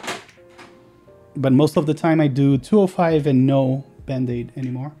 But most of the time I do 205 and no Band-Aid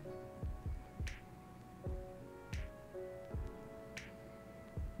anymore.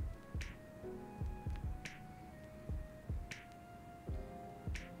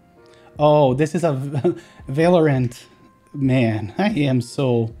 Oh, this is a Valorant. Man, I am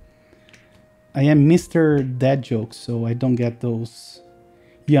Mr. Dad jokes, so I don't get those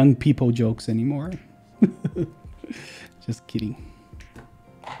young people jokes anymore. Just kidding.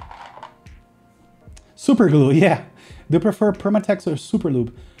 Super glue, yeah. Do you prefer Permatex or Super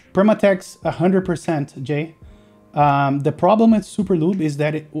Lube? Permatex 100%, Jay. The problem with Super Lube is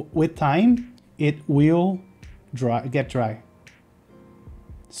that with time, it will get dry.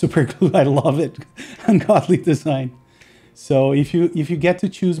 Super glue, I love it. Ungodly design. So if you get to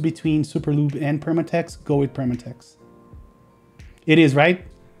choose between Super Lube and Permatex, go with Permatex. It is, right?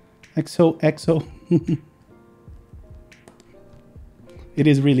 EXO. It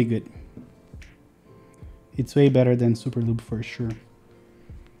is really good. It's way better than Super Lube for sure.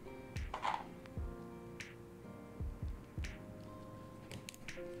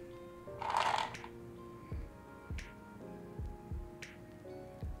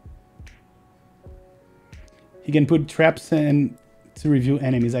 You can put traps in to review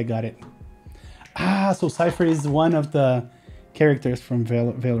enemies. I got it. Ah, so Cypher is one of the characters from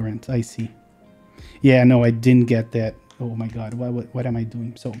Valorant. I see. Yeah, no, I didn't get that. Oh my god, what am I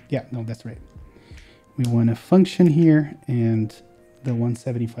doing? So, yeah, no, that's right. We want a function here and the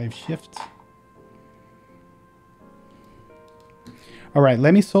 175 shift. All right,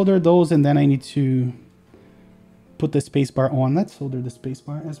 let me solder those and then I need to put the spacebar on. Let's solder the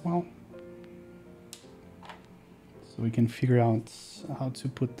spacebar as well. So we can figure out how to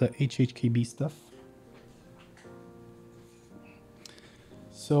put the HHKB stuff.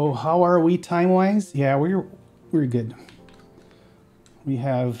 So how are we time-wise? Yeah, we're good. We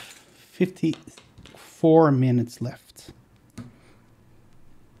have 54 minutes left.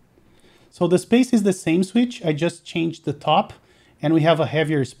 So the space is the same switch. I just changed the top and we have a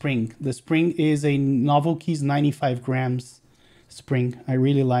heavier spring. The spring is a Novelkeys 95 grams spring. I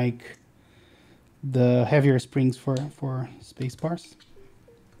really like the heavier springs for space bars.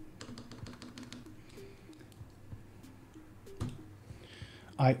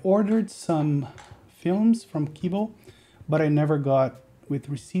 I ordered some films from Kibo, but I never got with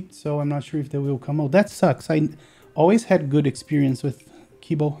receipt, so I'm not sure if they will come. Oh, that sucks. I always had good experience with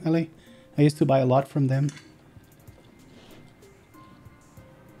Kibo LA. I used to buy a lot from them.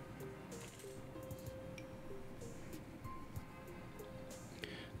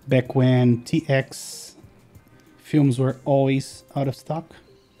 Back when TX films were always out of stock.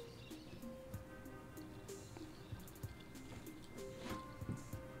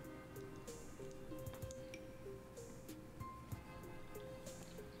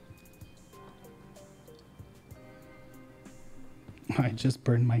 I just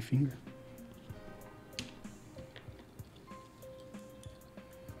burned my finger.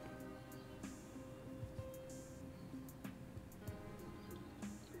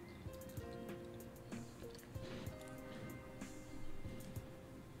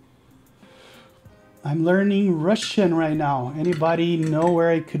 I'm learning Russian right now. Anybody know where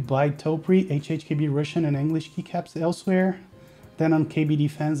I could buy Topri, HHKB Russian and English keycaps elsewhere? Then on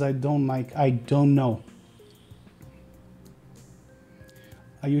KBD fans, I don't know.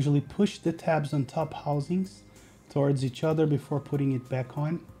 I usually push the tabs on top housings towards each other before putting it back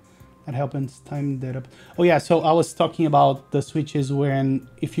on. That helps time that up. Oh yeah, so I was talking about the switches when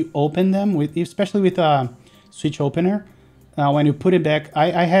if you open them, especially with a switch opener, when you put it back,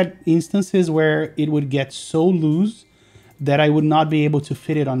 I had instances where it would get so loose that I would not be able to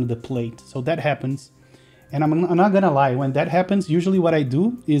fit it on the plate. So that happens. And I'm not gonna lie, when that happens, usually what I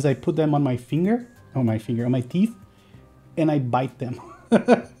do is I put them on my teeth, and I bite them.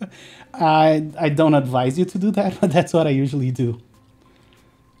 I don't advise you to do that, but that's what I usually do.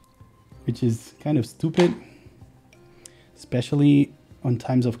 Which is kind of stupid, especially on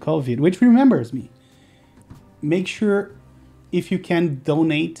times of COVID, which remembers me. Make sure if you can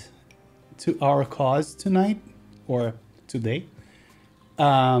donate to our cause tonight or today.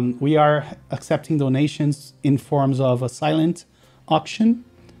 We are accepting donations in forms of a silent auction,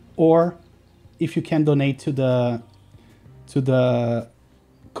 or if you can donate to the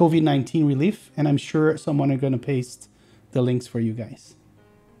COVID-19 relief, and I'm sure someone is going to paste the links for you guys.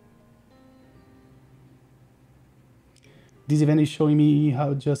 This event is showing me how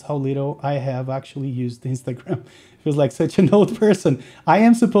little I have actually used Instagram. Feels like such an old person. I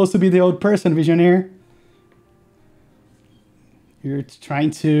am supposed to be the old person, Visionaire. You're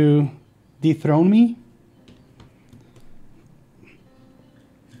trying to dethrone me?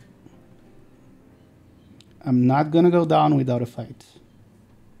 I'm not gonna go down without a fight.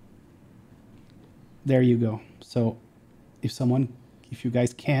 There you go. So if you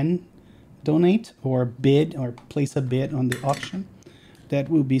guys can donate or bid or place a bid on the auction, that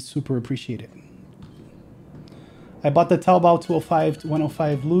will be super appreciated. I bought the Taobao 205 to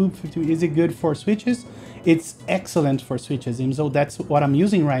 105 Lube 50. Is it good for switches? It's excellent for switches, Imzo. That's what I'm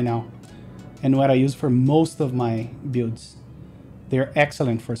using right now and what I use for most of my builds. They're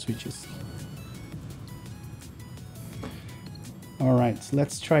excellent for switches. All right, so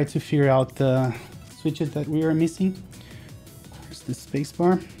let's try to figure out the switches that we are missing. Where's the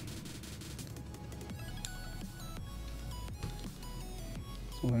spacebar?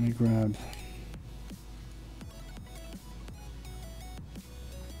 So let me grab.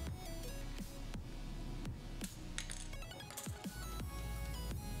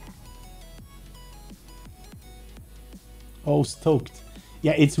 Oh, stoked.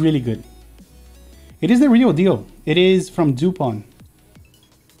 Yeah, it's really good. It is the real deal. It is from Dupont.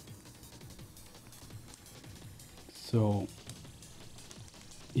 So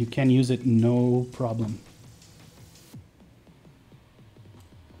you can use it no problem.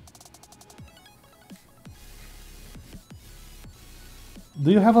 Do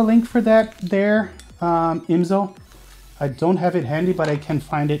you have a link for that there, Imzo? I don't have it handy, but I can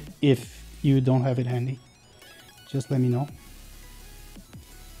find it if you don't have it handy. Just let me know.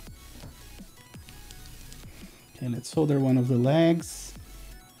 Okay, let's solder one of the legs.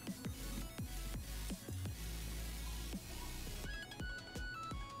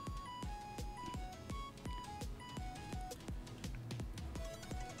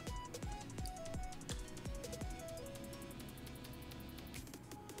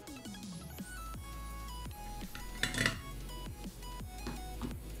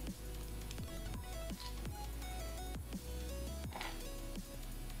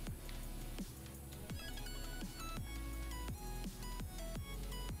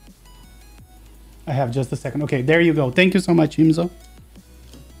 I have just a second. Okay, there you go. Thank you so much, Imzo.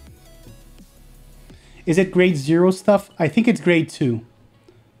 Is it grade 0 stuff? I think it's grade 2,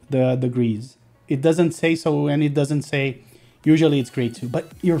 the grease. It doesn't say so, and it doesn't say, usually it's grade 2,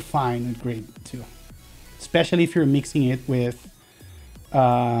 but you're fine with grade 2. Especially if you're mixing it with,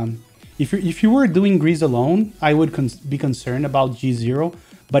 if you were doing grease alone, I would be concerned about G0,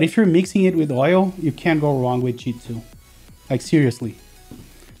 but if you're mixing it with oil, you can't go wrong with G2. Like seriously.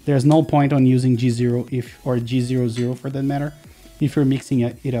 There's no point on using G0 or G00 for that matter if you're mixing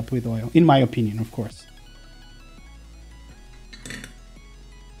it up with oil, in my opinion, of course.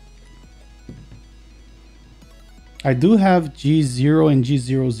 I do have G0 and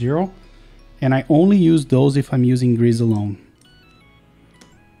G00, and I only use those if I'm using grease alone.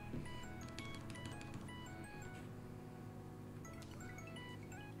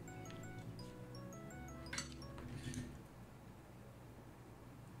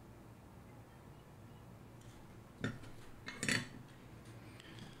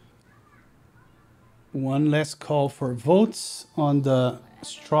 One last call for votes on the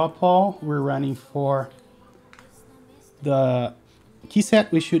straw poll. We're running for the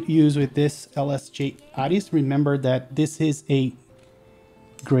keyset we should use with this LSJ Aris. Remember that this is a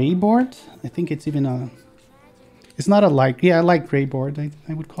gray board. I think it's even a... It's not a light... Yeah, a light gray board.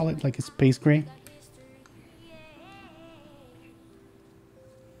 I would call it like a space gray.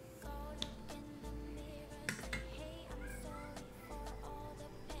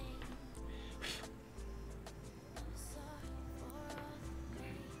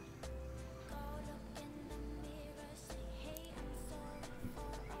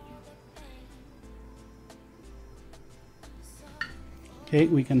 Okay,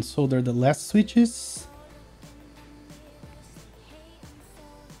 we can solder the last switches.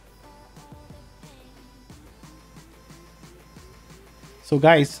 So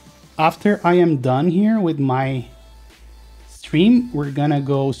guys, after I am done here with my stream, we're gonna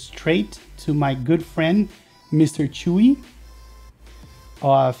go straight to my good friend, Mr. Chewy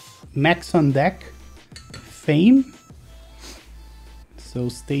of Max on Deck fame. So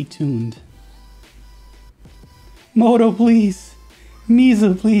stay tuned. Moto, please.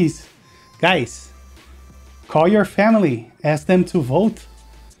 Mizu, please. Guys, call your family. Ask them to vote.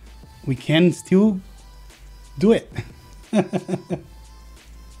 We can still do it.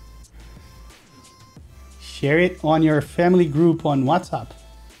 Share it on your family group on WhatsApp.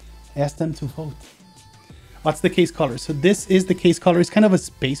 Ask them to vote. What's the case color? So this is the case color. It's kind of a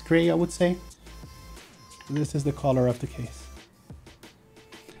space gray, I would say. This is the color of the case.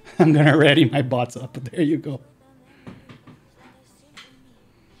 I'm gonna ready my bots up. There you go.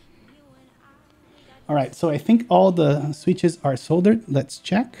 All right, so I think all the switches are soldered. Let's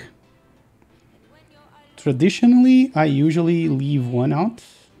check. Traditionally, I usually leave one out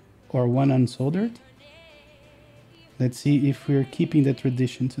or one unsoldered. Let's see if we're keeping the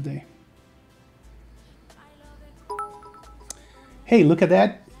tradition today. Hey, look at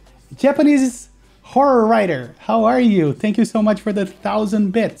that. Japanese horror writer. How are you? Thank you so much for the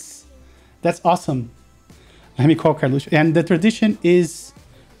 1,000 bits. That's awesome. Let me call Carluccio. And the tradition is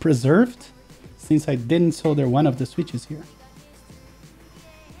preserved since I didn't solder one of the switches here.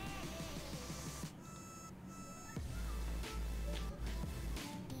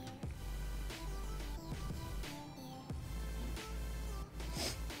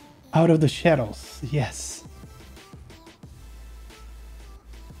 Out of the shadows, yes.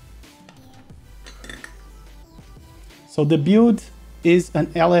 So the build is an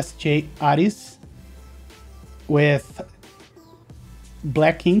LSJ Aris with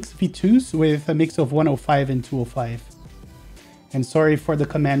black inks V2s with a mix of 105 and 205. And sorry for the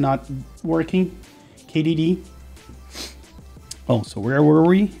command not working, KDD. Oh, so where were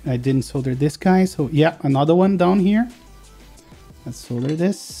we? I didn't solder this guy. So yeah, another one down here. Let's solder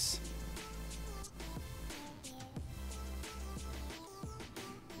this.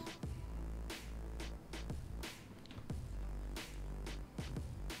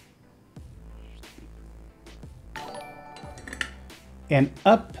 And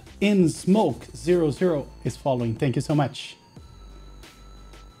Up in Smoke 00 is following. Thank you so much.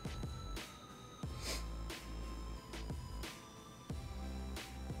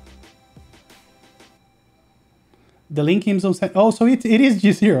 The link is on. Oh, so it is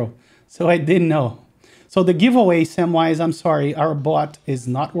G0. So I didn't know. So the giveaway, Samwise, I'm sorry, our bot is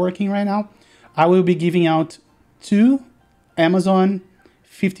not working right now. I will be giving out 2 Amazon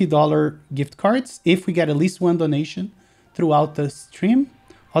 $50 gift cards if we get at least 1 donation throughout the stream.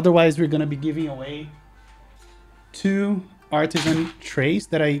 Otherwise, we're going to be giving away 2 artisan trays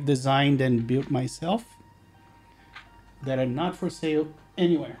that I designed and built myself that are not for sale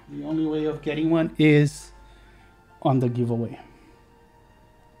anywhere. The only way of getting one is on the giveaway.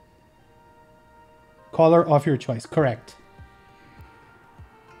 Color of your choice, correct.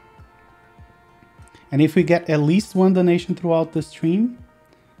 And if we get at least 1 donation throughout the stream,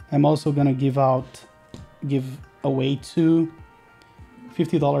 I'm also going to give away 2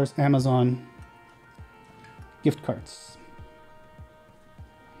 $50 Amazon gift cards.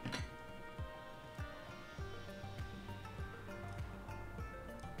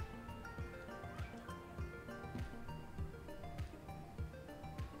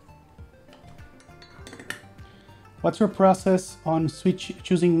 What's your process on switch,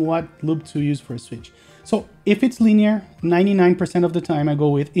 choosing what lube to use for a switch? So if it's linear, 99% of the time I go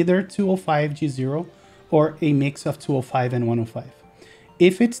with either 205 G0 or a mix of 205 and 105.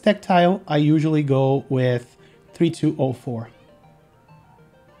 If it's tactile, I usually go with 3204.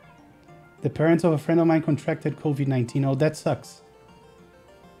 The parents of a friend of mine contracted COVID-19. Oh, that sucks.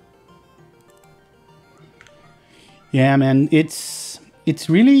 Yeah, man, it's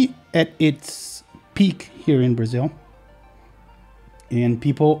really at its peak here in Brazil. And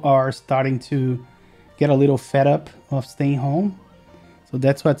people are starting to get a little fed up of staying home. So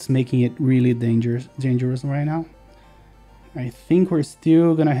that's what's making it really dangerous right now. I think we're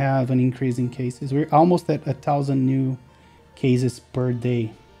still gonna have an increase in cases. We're almost at 1,000 new cases per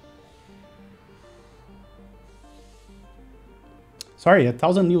day. Sorry,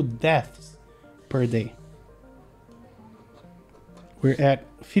 1,000 new deaths per day. We're at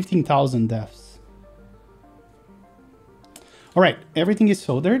 15,000 deaths. All right, everything is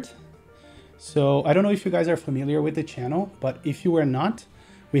soldered. So I don't know if you guys are familiar with the channel, but if you are not,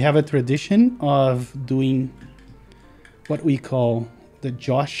 we have a tradition of doing what we call the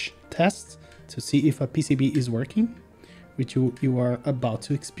Josh test to see if a PCB is working, which you are about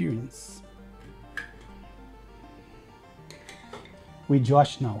to experience. We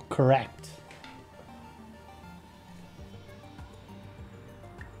Josh now, correct.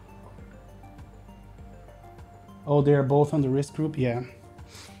 Oh, they're both on the risk group? Yeah,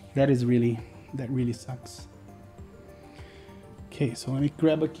 that really sucks. Okay, so let me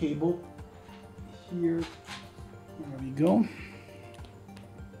grab a cable here. There we go.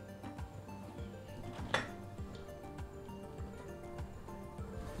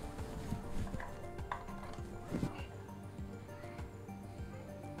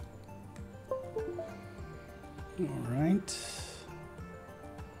 All right.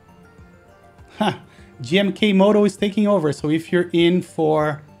 Ha! GMK Moto is taking over. So if you're in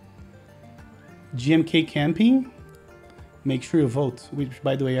for GMK camping, make sure you vote. Which,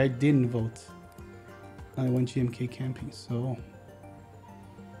 by the way, I didn't vote. I went GMK camping, so...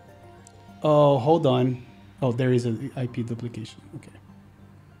 Oh, hold on. Oh, there is an IP duplication. Okay.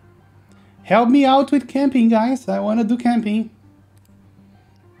 Help me out with camping, guys. I want to do camping.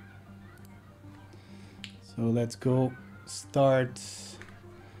 So let's go start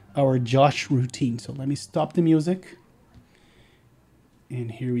our Josh routine. So let me stop the music.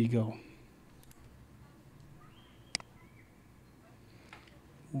 And here we go.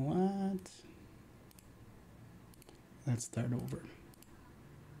 What? Let's start over.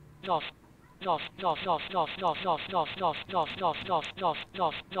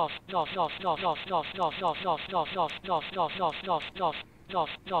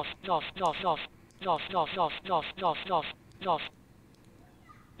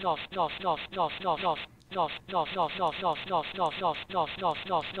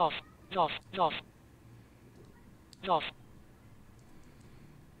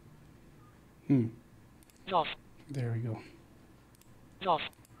 There we go.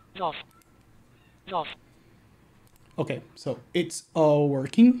 Okay, so it's all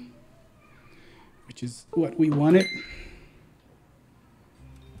working, which is what we wanted.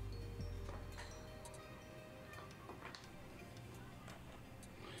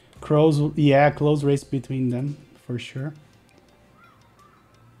 Crows, yeah, close race between them for sure.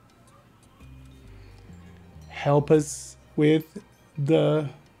 Help us with the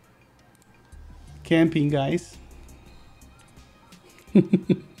camping, guys.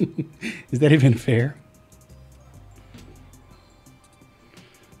 Is that even fair?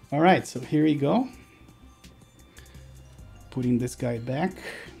 All right, so here we go. Putting this guy back.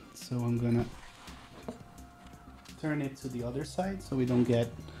 So I'm gonna turn it to the other side so we don't get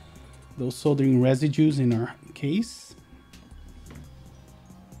those soldering residues in our case.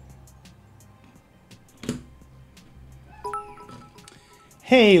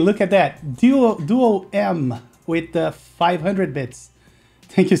 Hey, look at that. Duo M with the 500 bits.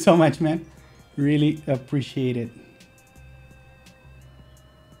 Thank you so much, man. Really appreciate it.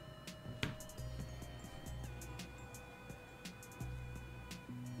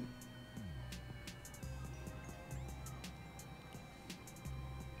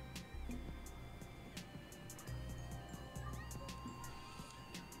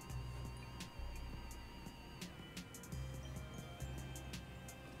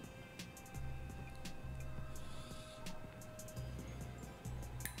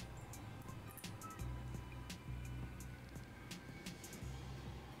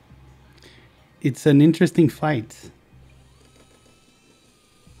 It's an interesting fight.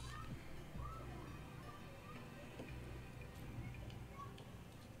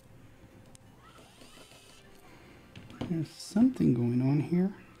 There's something going on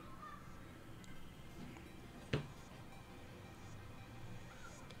here.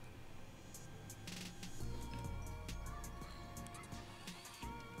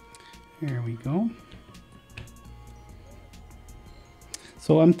 There we go.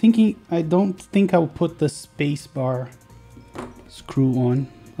 So I'm thinking, I don't think I'll put the space bar screw on.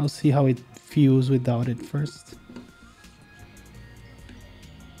 I'll see how it feels without it first.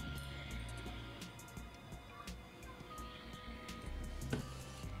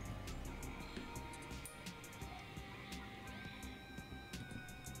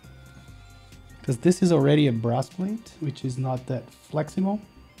 Because this is already a brass plate, which is not that flexible.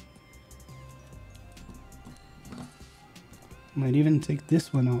 Might even take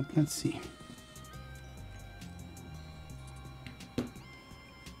this one out. Let's see.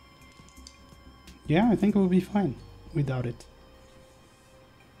 Yeah, I think it will be fine without it.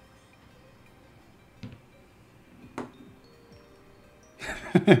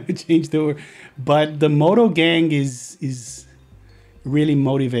 Change the word. But the Moto gang is really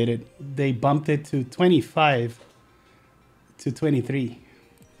motivated. They bumped it to 25 to 23.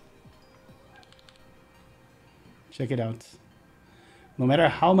 Check it out. No matter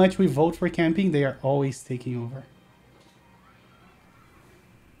how much we vote for camping, they are always taking over.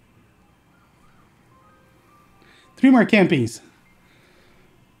 Three more campings.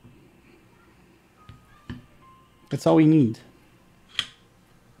 That's all we need.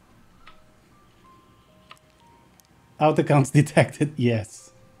 Out accounts detected.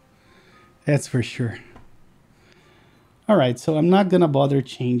 Yes, that's for sure. All right, so I'm not gonna bother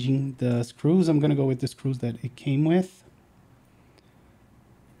changing the screws. I'm gonna go with the screws that it came with.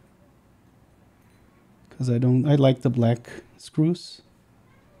 Because I like the black screws.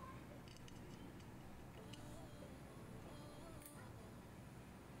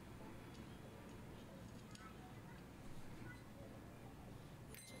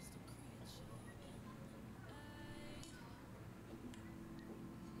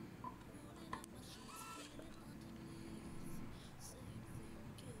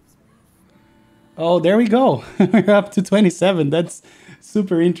 Oh, there we go. We're up to 27. That's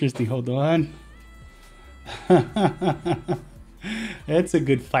super interesting. Hold on. That's a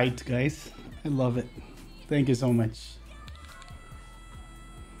good fight, guys. I love it. Thank you so much.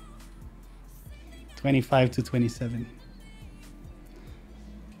 25 to 27.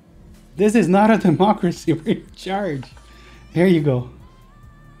 This is not a democracy. We're in charge. Here you go.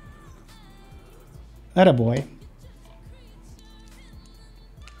 Attaboy.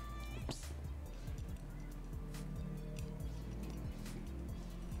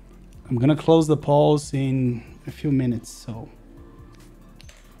 I'm gonna close the polls in a few minutes, so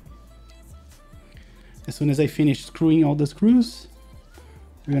as soon as I finish screwing all the screws,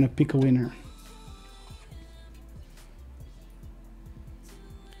 we're gonna pick a winner.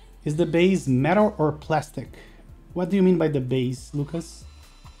 Is the base metal or plastic? What do you mean by the base, Lucas?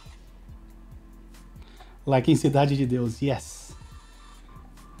 Like in Cidade de Deus, yes.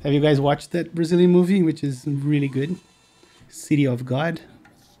 Have you guys watched that Brazilian movie, which is really good? City of God.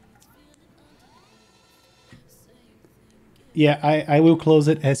 Yeah, I will close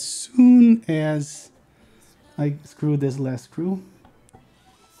it as soon as I screw this last screw.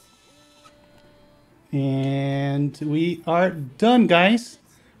 And we are done, guys.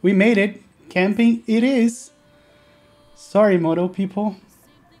 We made it. Camping it is. Sorry, Moto people.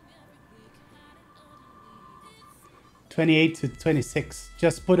 28 to 26.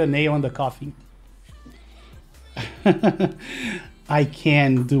 Just put a nail on the coffin. I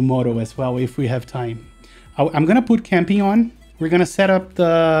can do Moto as well if we have time. I'm gonna put camping on. We're gonna set up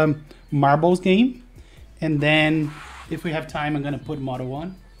the marbles game, and then if we have time, I'm gonna put Moto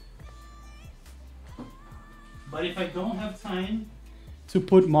on. But if I don't have time to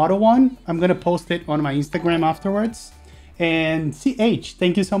put Moto on, I'm gonna post it on my Instagram afterwards. And CH,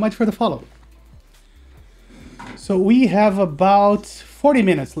 thank you so much for the follow. So we have about 40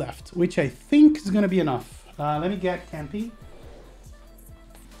 minutes left, which I think is gonna be enough. Let me get camping.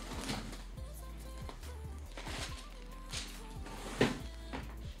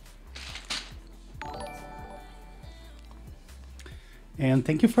 And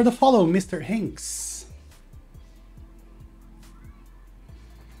thank you for the follow, Mr. Hanks.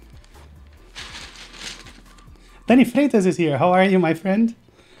 Danny Freitas is here. How are you, my friend?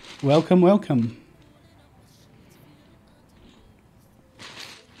 Welcome, welcome.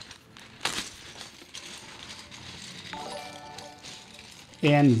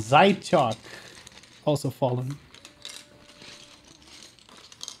 And Zychok also following.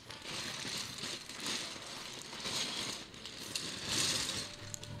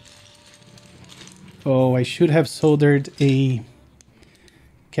 Oh, I should have soldered a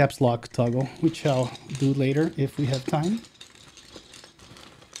caps lock toggle, which I'll do later if we have time.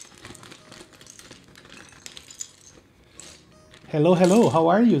 Hello, hello. How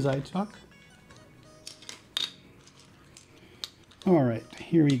are you, Zychok? All right,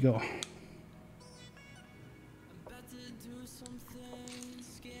 here we go.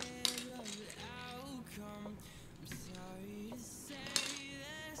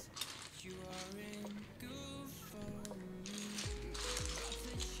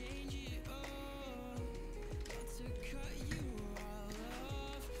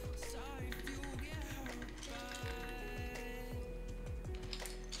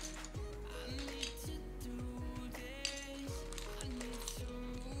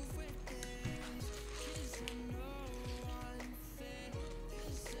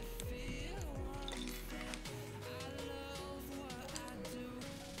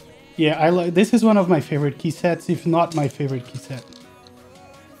 Yeah, I like this is one of my favorite key sets, if not my favorite key set.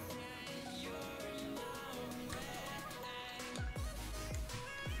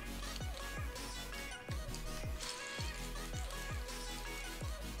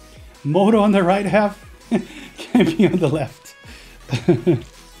 Moto on the right half, camping on the left.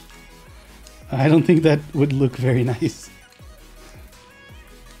 I don't think that would look very nice.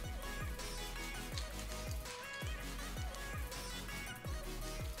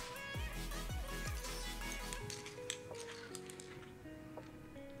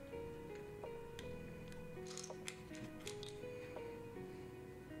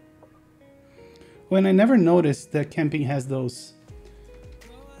 When I never noticed that camping has those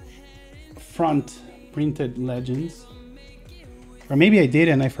front printed legends. Or maybe I did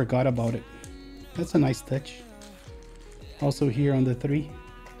and I forgot about it. That's a nice touch. Also here on the 3.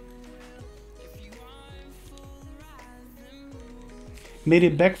 Made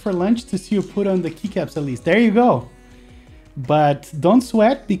it back for lunch to see you put on the keycaps at least. There you go. But don't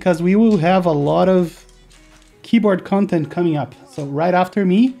sweat because we will have a lot of keyboard content coming up. So right after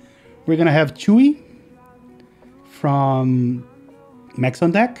me, we're gonna have Chewy from Max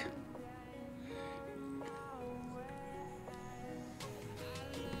on Deck.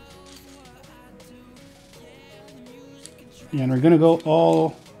 And we're gonna go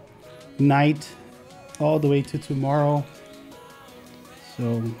all night, all the way to tomorrow.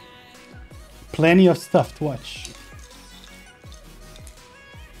 So plenty of stuff to watch.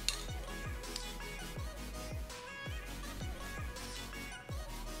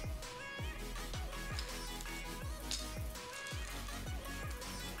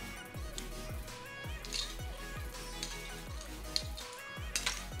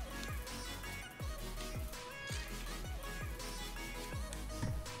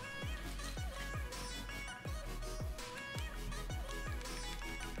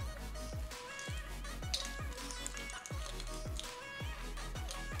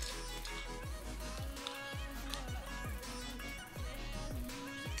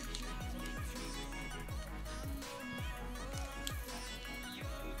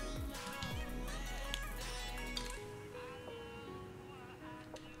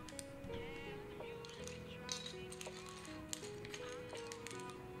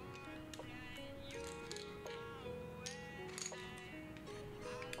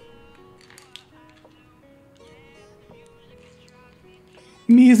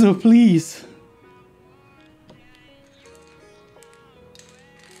 Miso, please.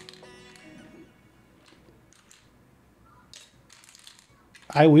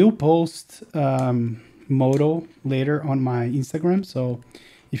 I will post Moto later on my Instagram. So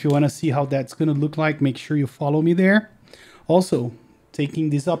if you want to see how that's going to look like, make sure you follow me there. Also, taking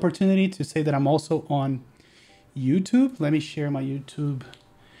this opportunity to say that I'm also on YouTube. Let me share my YouTube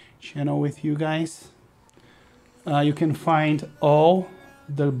channel with you guys. You can find all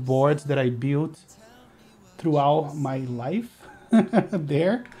the boards that I built throughout my life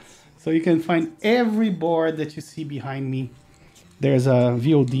there. So you can find every board that you see behind me. There's a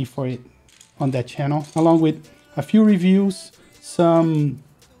VOD for it on that channel, along with a few reviews, some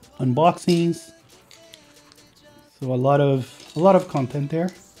unboxings. So a lot of content there.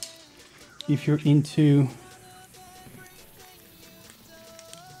 If you're into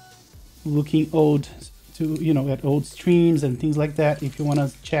looking at old streams and things like that, if you want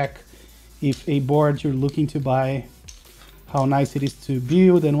to check if a board you're looking to buy, how nice it is to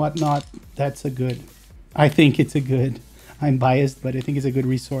build and whatnot, I think it's a good, I'm biased, but I think it's a good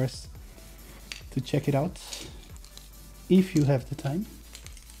resource to check it out if you have the time.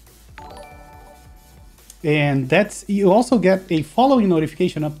 And you also get a following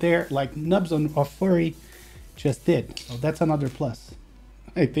notification up there, like Nubs of Furry just did. So that's another plus,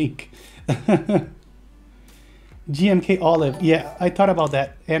 I think. GMK Olive, yeah, I thought about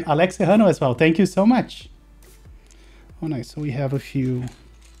that. And Alex Hano as well, thank you so much. Oh, nice. So we have a few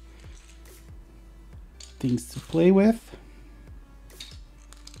things to play with.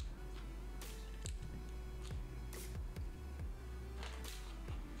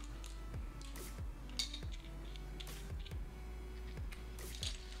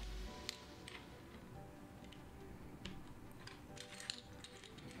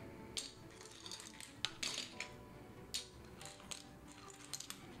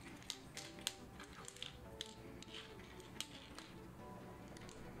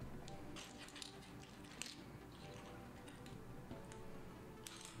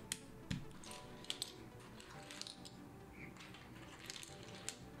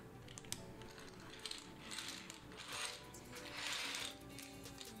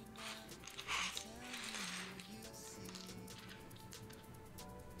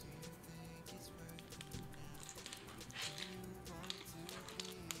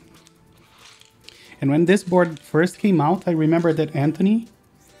 And when this board first came out, I remember that Anthony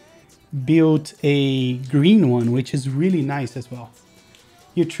built a green one, which is really nice as well.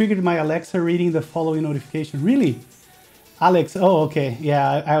 You triggered my Alexa reading the following notification. Really? Alex, oh, okay.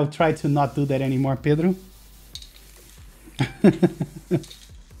 Yeah, I'll try to not do that anymore, Pedro.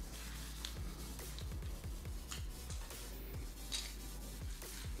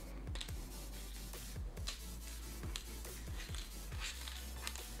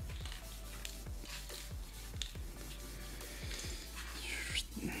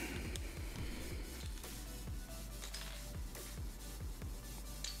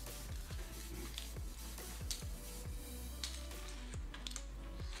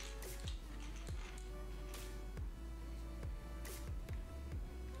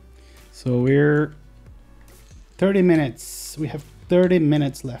 So we're 30 minutes. We have 30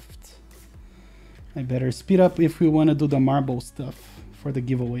 minutes left. I better speed up if we want to do the marble stuff for the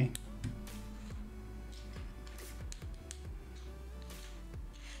giveaway.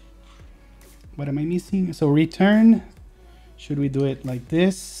 What am I missing? So return. Should we do it like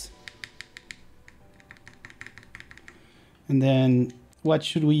this? And then what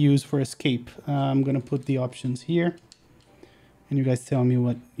should we use for escape? I'm going to put the options here. And you guys tell me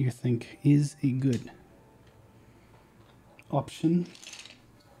what you think is a good option.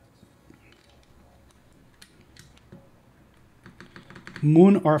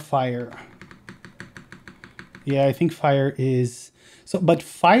 Moon or fire? Yeah, I think fire is... So, but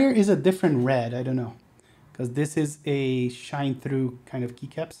fire is a different red. I don't know. Because this is a shine through kind of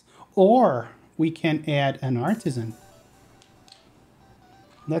keycaps. Or we can add an artisan.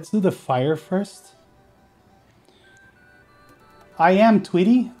 Let's do the fire first. I am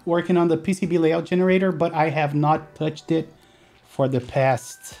Tweety, working on the PCB layout generator, but I have not touched it for the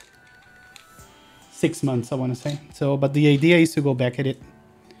past 6 months, I want to say. So, but the idea is to go back at it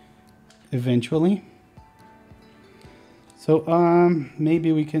eventually. So,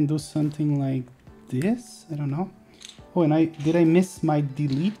 maybe we can do something like this. I don't know. Oh, and did I miss my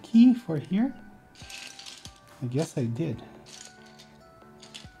delete key for here? I guess I did.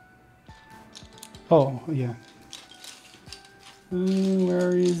 Oh, yeah.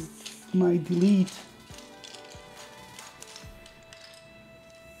 Where is my delete?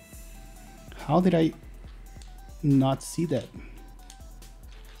 How did I not see that?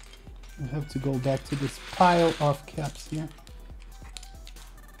 I have to go back to this pile of caps here.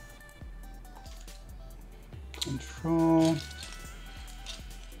 Control.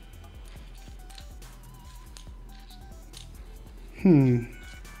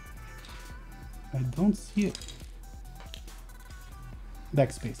 I don't see it.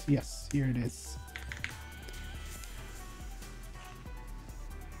 Backspace, yes, here it is.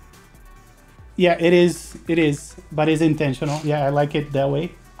 Yeah, it is, but it's intentional. Yeah, I like it that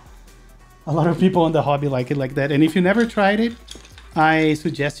way. A lot of people in the hobby like it like that. And if you never tried it, I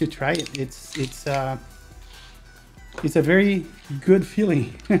suggest you try it. It's a very good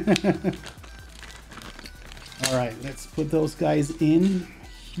feeling. All right, let's put those guys in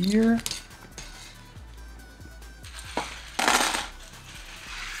here.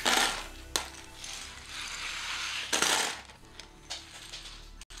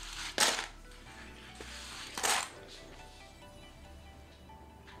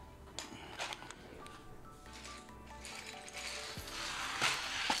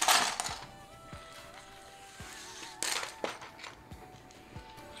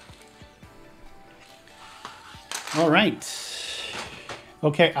 All right.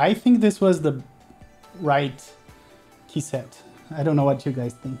 Okay, I think this was the right keyset. I don't know what you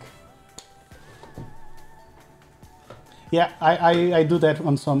guys think. Yeah, I do that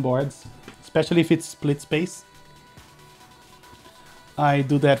on some boards, especially if it's split space. I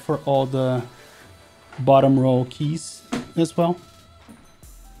do that for all the bottom row keys as well.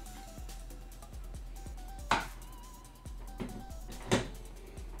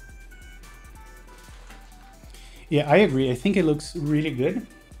 Yeah, I agree. I think it looks really good.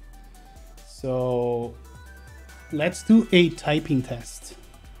 So let's do a typing test.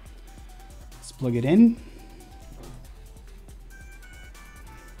 Let's plug it in.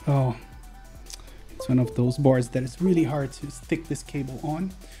 Oh, it's one of those boards that is really hard to stick this cable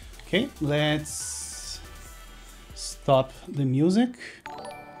on. Okay, let's stop the music.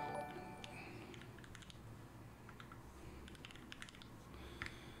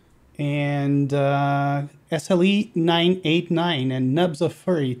 And SLE989 and Nubs of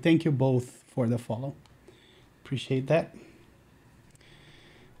Furry, thank you both for the follow. Appreciate that.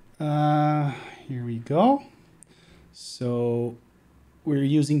 Here we go. So we're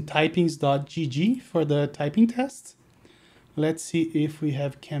using typings.gg for the typing test. Let's see if we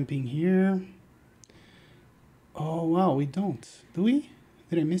have camping here. Oh, wow, we don't. Do we?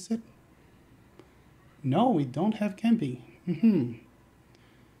 Did I miss it? No, we don't have camping.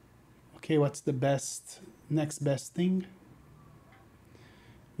 Okay, what's the next best thing?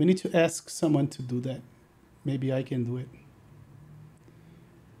 We need to ask someone to do that. Maybe I can do it.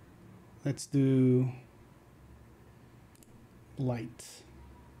 Let's do light.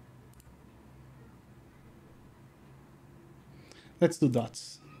 Let's do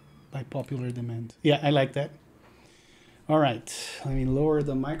dots by popular demand. Yeah, I like that. All right, let me lower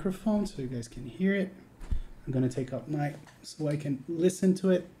the microphone so you guys can hear it. I'm gonna take out so I can listen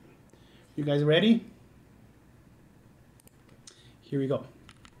to it. You guys ready? Here we go.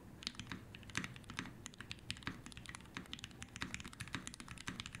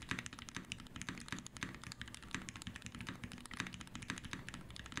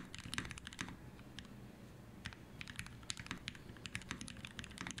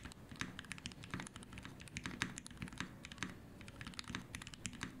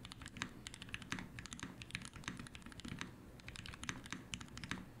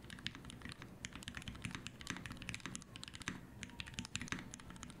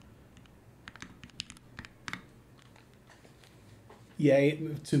 Yeah,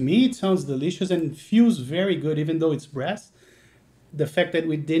 to me it sounds delicious and feels very good, even though it's brass. The fact that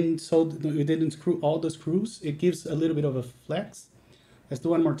we didn't screw all the screws, it gives a little bit of a flex. Let's do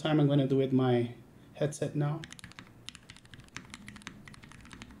one more time. I'm going to do it with my headset now.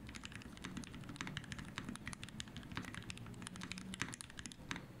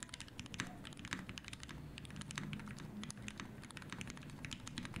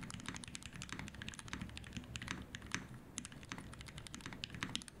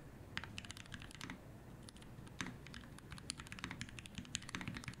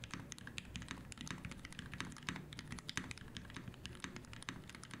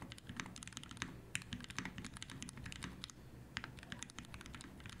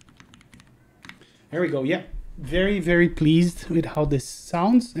 There we go. Yeah, very, very pleased with how this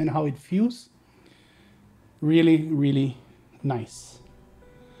sounds and how it feels. Really, really nice.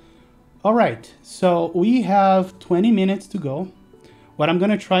 All right, so we have 20 minutes to go. What I'm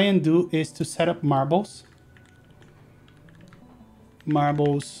gonna try and do is to set up marbles.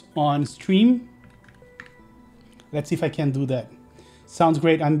 Marbles on stream. Let's see if I can do that. Sounds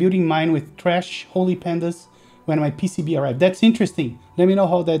great. I'm building mine with trash holy pandas when my PCB arrived. That's interesting. Let me know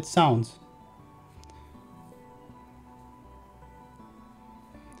how that sounds.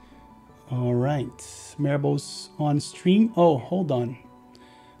 All right, marbles on stream. Oh, hold on.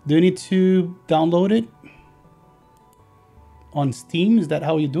 Do you need to download it on Steam? Is that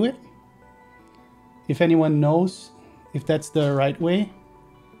how you do it? If anyone knows if that's the right way.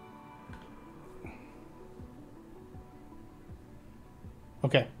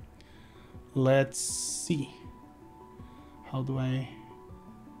 Okay, let's see. How do I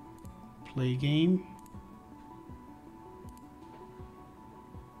play game?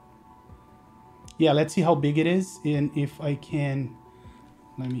 Yeah, let's see how big it is and if I can,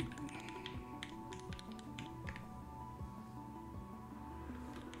 let me.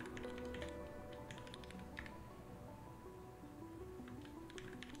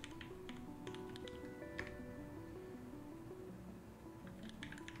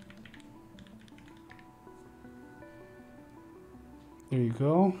 There you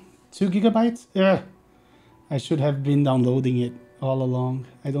go. 2 gigabytes? Yeah. I should have been downloading it all along.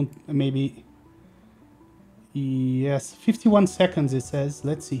 I don't, maybe. Yes, 51 seconds it says.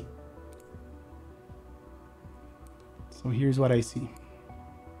 Let's see. So here's what I see.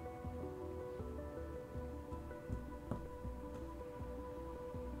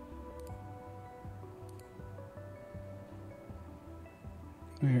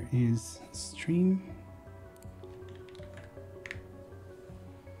 Where is stream?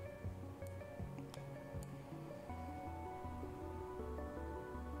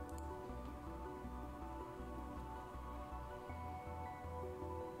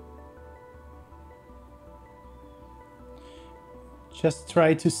 Just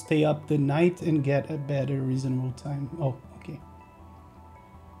try to stay up the night and get a better reasonable time. Oh, okay.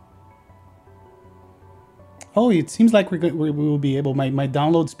 Oh, it seems like we will be able. My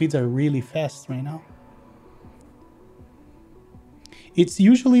download speeds are really fast right now. It's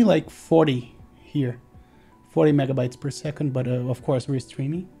usually like 40 here, 40 megabytes per second. But of course, we're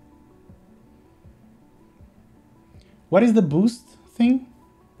streaming. What is the boost thing?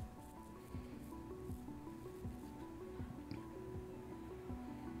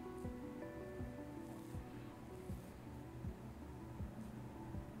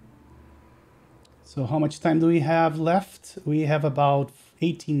 So how much time do we have left? We have about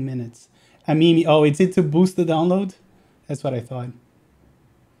 18 minutes. I mean, oh, it's it to boost the download? That's what I thought.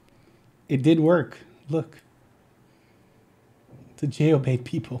 It did work. Look. To jailbait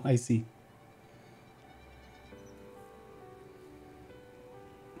people, I see.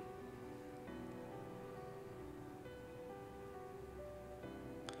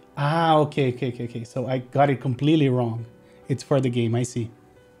 Ah, okay. So I got it completely wrong. It's for the game, I see.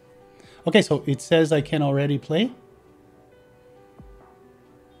 Okay, so it says I can already play.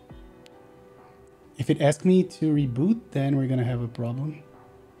 If it asks me to reboot, then we're gonna have a problem.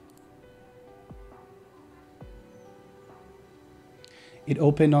 It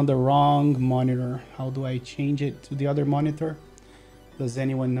opened on the wrong monitor. How do I change it to the other monitor? Does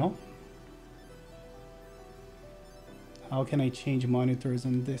anyone know? How can I change monitors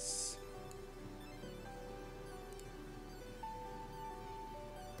on this?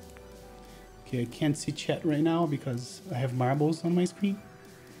 Okay, I can't see chat right now because I have marbles on my screen.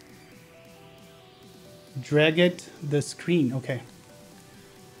 Drag it the screen. Okay.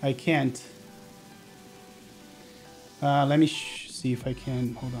 I can't. Let me see if I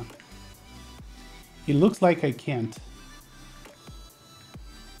can. Hold on. It looks like I can't.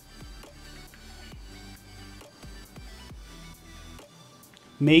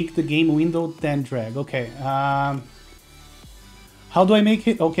 Make the game window, then drag. Okay. How do I make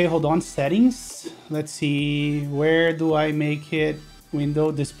it? Okay, hold on. Settings. Let's see. Where do I make it?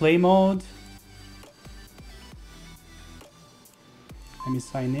 Window, display mode. Let me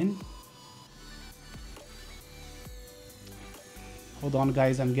sign in. Hold on,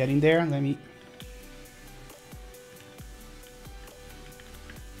 guys. I'm getting there. Let me...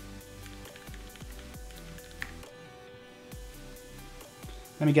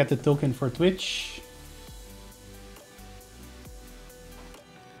 Let me get the token for Twitch.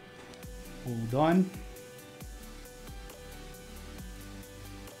 Hold on.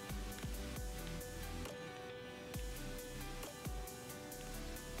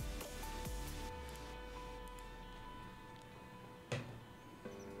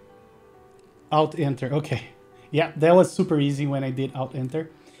 Alt enter. Okay. Yeah, that was super easy when I did alt enter.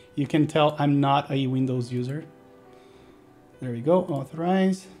 You can tell I'm not a Windows user. There we go.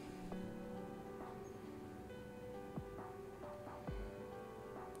 Authorize.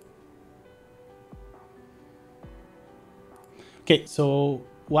 Okay, so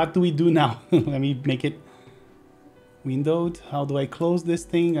what do we do now? Let me make it windowed. How do I close this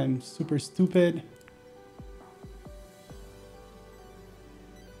thing? I'm super stupid.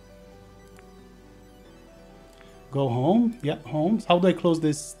 Go home. Yep, home. How do I close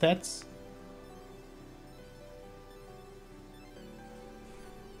this stats?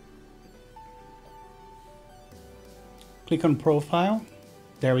 Click on profile.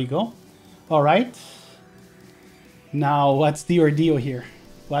 There we go. All right. Now, what's the ordeal here?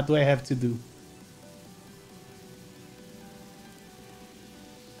 What do I have to do?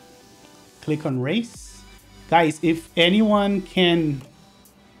 Click on race. Guys, if anyone can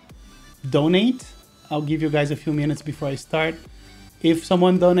donate, I'll give you guys a few minutes before I start. If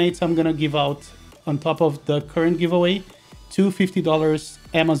someone donates, I'm gonna give out, on top of the current giveaway, two $50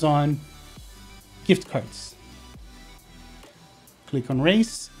 Amazon gift cards. Click on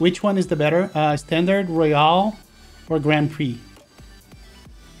race. Which one is the better? Standard, Royale, or Grand Prix?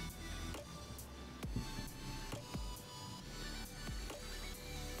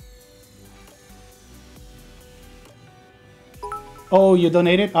 Oh, you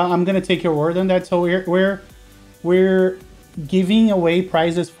donated? I'm gonna take your word on that. So we're giving away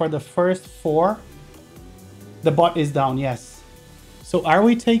prizes for the first 4. The bot is down, yes. So are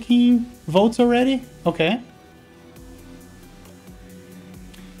we taking votes already? Okay.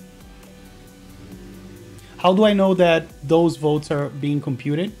 How do I know that those votes are being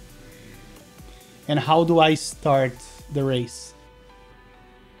computed? And how do I start the race?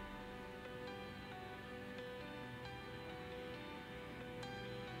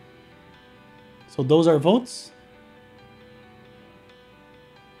 So those are votes.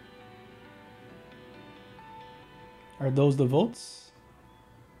 Are those the votes?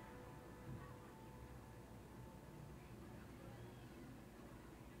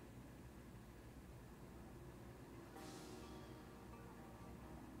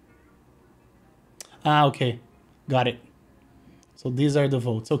 Ah, okay. Got it. So these are the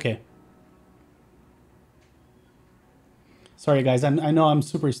votes. Okay. Sorry, guys. I know I'm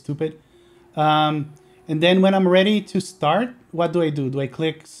super stupid. And then when I'm ready to start, what do? Do I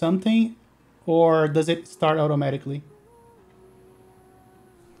click something or does it start automatically?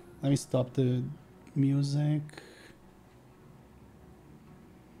 Let me stop the music.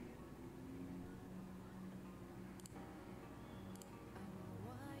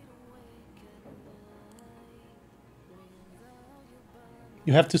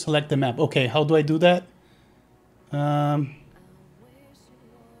 You have to select the map. Okay, how do I do that? How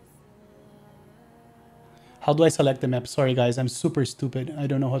do I select the map? Sorry, guys, I'm super stupid. I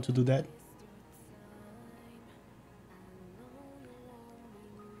don't know how to do that.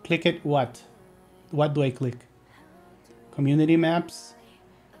 Click it, what? What do I click? Community maps.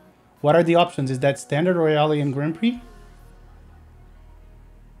 What are the options? Is that Standard, Royale, and Grand Prix?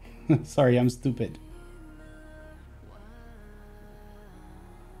 Sorry, I'm stupid.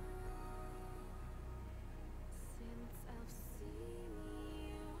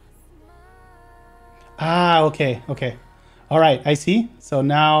 Ah, okay, okay. All right, I see. So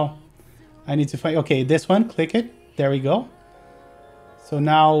now I need to find, okay, this one, click it. There we go. So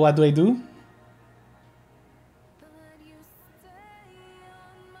now what do I do?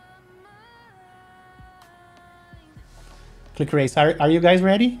 Click race. Are you guys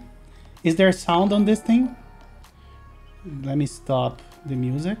ready? Is there sound on this thing? Let me stop the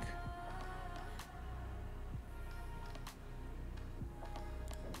music.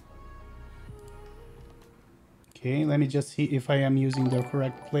 Okay, let me just see if I am using the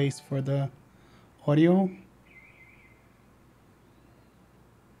correct place for the audio.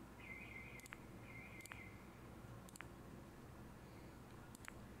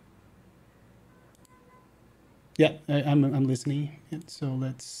 Yeah, I'm listening. So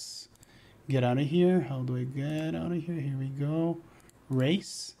let's get out of here. How do I get out of here? Here we go.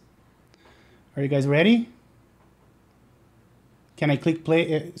 Race. Are you guys ready? Can I click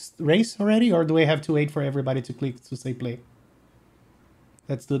play race already, or do I have to wait for everybody to click to say play?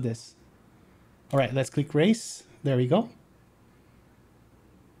 Let's do this. All right, let's click race. There we go.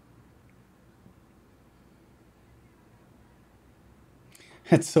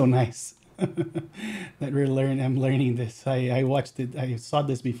 That's so nice that I'm learning this. I watched it. I saw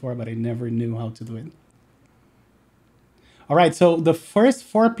this before, but I never knew how to do it. All right, so the first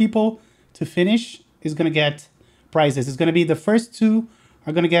 4 people to finish is going to get prizes. It's going to be the first 2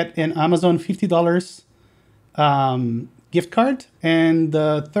 are going to get an Amazon $50 gift card, and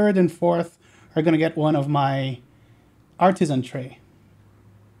the 3rd and 4th are going to get one of my artisan tray.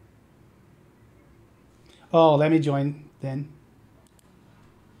 Oh, let me join then.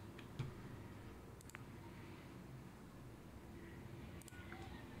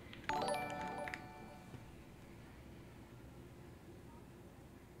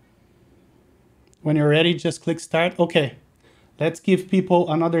 When you're ready, just click start. Okay, let's give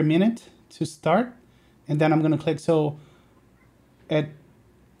people another minute to start, and then I'm gonna click. So, in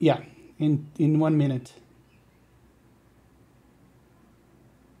 1 minute.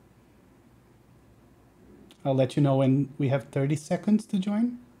 I'll let you know when we have 30 seconds to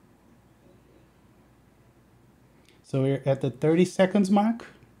join. So we're at the 30 seconds mark.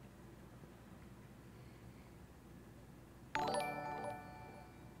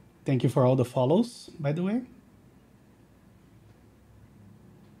 Thank you for all the follows, by the way.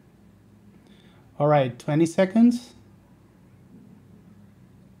 All right, 20 seconds.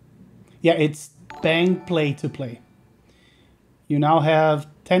 Yeah, it's bang play to play. You now have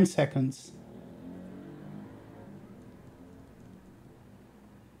 10 seconds.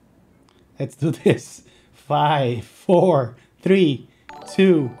 Let's do this. 5, 4, 3,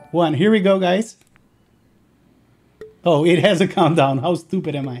 2, 1. Here we go, guys. Oh, it has a countdown. How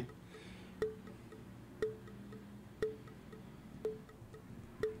stupid am I?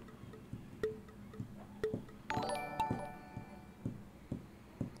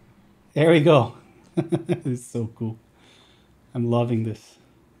 There we go. This is so cool. I'm loving this.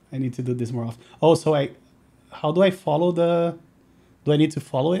 I need to do this more often. Oh, so how do I follow do I need to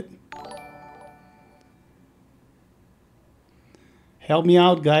follow it? Help me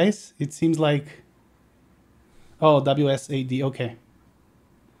out, guys. It seems like, oh, WSAD, okay.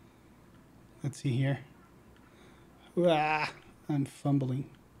 Let's see here. I'm fumbling.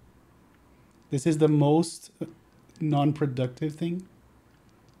 This is the most non-productive thing.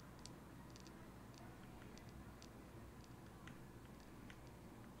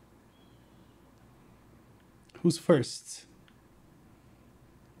 Who's first?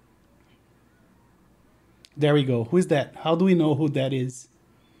 There we go. Who is that? How do we know who that is?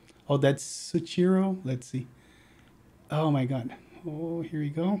 Oh, that's Suchiro. Let's see. Oh my God. Oh, here we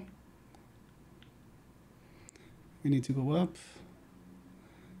go. We need to go up.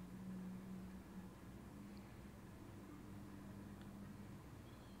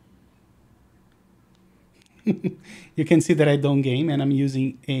 You can see that I don't game, and I'm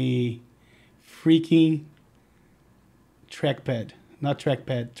using a freaking trackpad. Not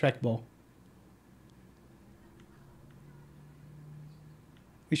trackpad, trackball.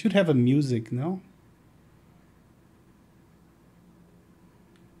 We should have a music, no?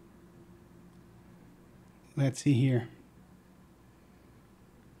 Let's see here.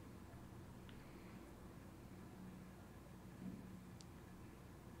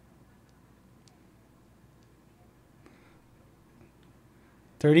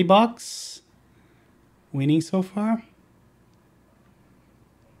 $30. Winning so far.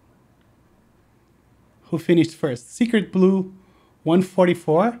 Who finished first? Secret Blue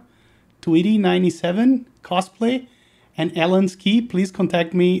 144, Tweety 97, Cosplay, and Ellen's Key. Please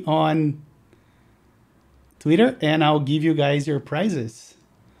contact me on Twitter and I'll give you guys your prizes.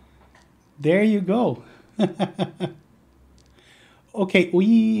 There you go. Okay,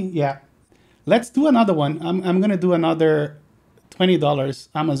 let's do another one. I'm gonna do another $20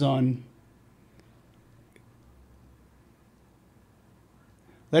 Amazon.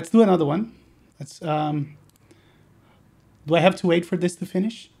 Let's do another one. Let's do I have to wait for this to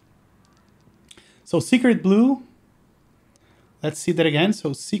finish? So Secret Blue, let's see that again.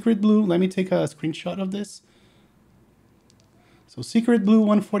 So Secret Blue, let me take a screenshot of this. So Secret Blue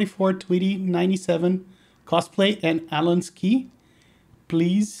 144, Tweety 97, Cosplay, and Alan's Key.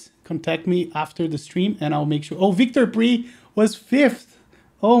 Please contact me after the stream and I'll make sure. Oh, Victor Pre was 5th.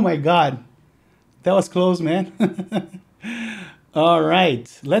 Oh my God. That was close, man. All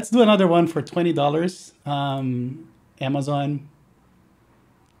right, let's do another one for $20. Amazon.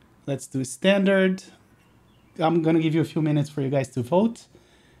 Let's do standard. I'm gonna give you a few minutes for you guys to vote.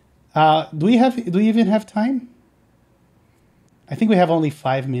 Do we even have time? I think we have only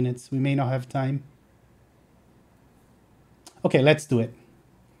 5 minutes. We may not have time. Okay, let's do it.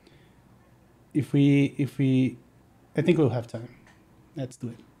 I think we'll have time. Let's do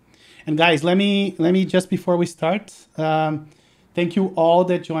it. And guys, let me just before we start, thank you all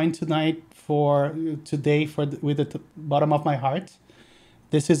that joined tonight with the bottom of my heart.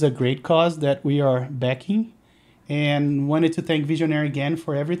 This is a great cause that we are backing, and wanted to thank Visionary again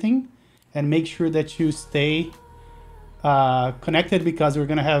for everything, and make sure that you stay connected, because we're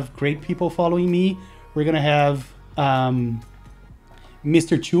gonna have great people following me. We're gonna have Mr.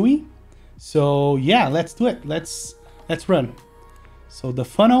 Chewy. So yeah, let's do it. Let's run. So the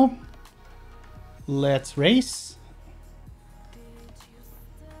funnel. Let's race.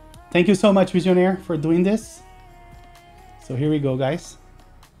 Thank you so much, Visionaire, for doing this. So here we go, guys.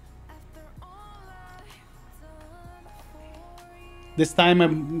 This time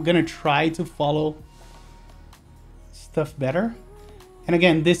I'm gonna try to follow stuff better. And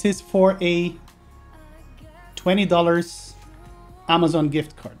again, this is for a $20 Amazon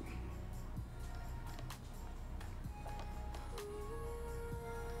gift card.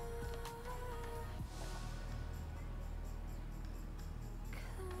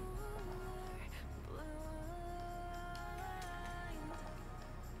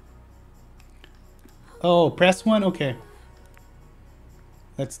 Oh, press one? Okay.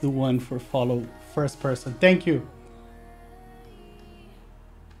 Let's do one for follow first person. Thank you.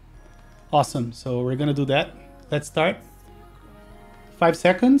 Awesome. So we're gonna do that. Let's start. 5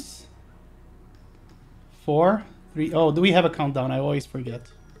 seconds. 4, 3. Oh, do we have a countdown? I always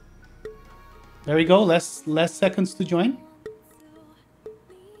forget. There we go. Less seconds to join.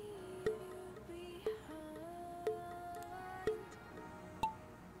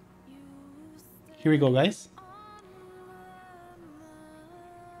 Here we go, guys.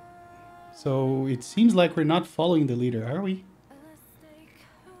 So it seems like we're not following the leader, are we?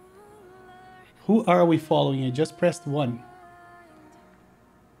 Who are we following? I just pressed 1.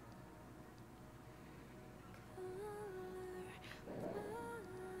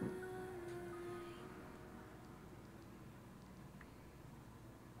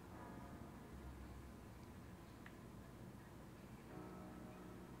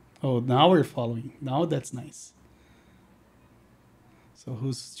 Oh, now we're following. Now that's nice. So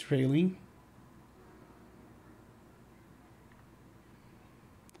who's trailing?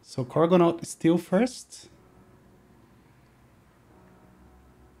 So Cargonaut is still first.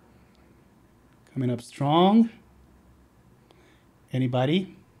 Coming up strong.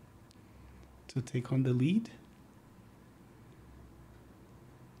 Anybody to take on the lead?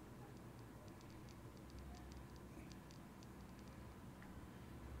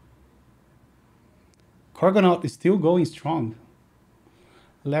 Cargonaut is still going strong.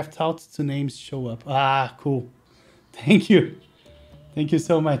 Left out to names show up. Ah, cool. Thank you. Thank you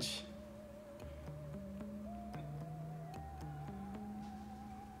so much.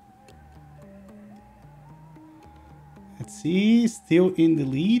 Let's see, still in the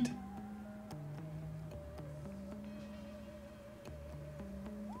lead.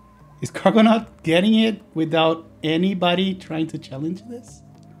 Is Cargonaut getting it without anybody trying to challenge this?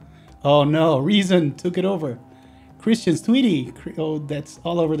 Oh no, Reason took it over. Christian's Tweety. Oh, that's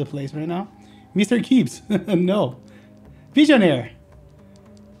all over the place right now. Mr. Keeps. No. Visionaire.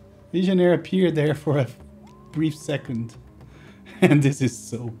 Visionaire appeared there for a brief second. And this is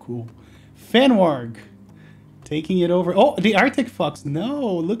so cool. Fanwarg. Taking it over. Oh, the Arctic Fox.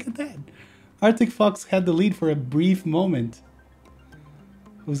 No, look at that. Arctic Fox had the lead for a brief moment.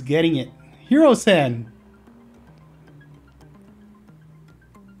 Who's getting it? Hero-san.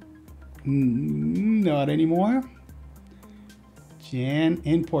 Not anymore. Jan,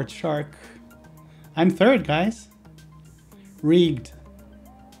 Import Shark. I'm third, guys. Rigged.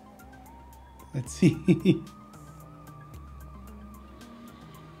 Let's see.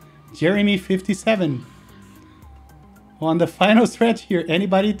 Jeremy 57. On the final stretch here.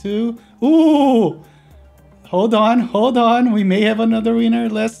 Anybody to? Ooh! Hold on. We may have another winner.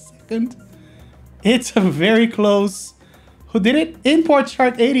 Last second. It's a very close. Who did it? Import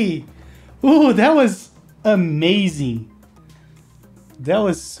Shark 80. Ooh, that was amazing. That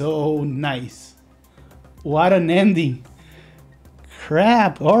was so nice. What an ending.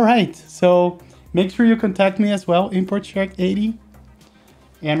 Crap. All right. So make sure you contact me as well, Import Shark 80.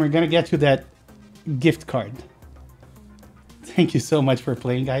 And we're going to get you that gift card. Thank you so much for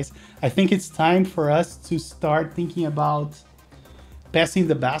playing, guys. I think it's time for us to start thinking about passing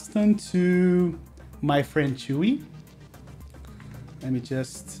the baton to my friend Chewy. Let me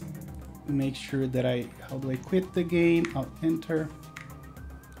just make sure that how do I quit the game? I'll enter.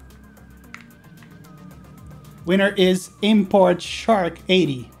 Winner is Import Shark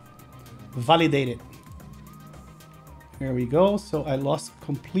 80. Validated. There we go. So I lost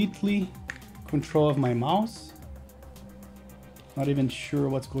completely control of my mouse. Not even sure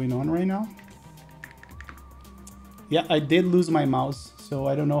what's going on right now. Yeah, I did lose my mouse, so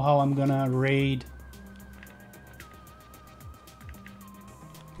I don't know how I'm gonna raid.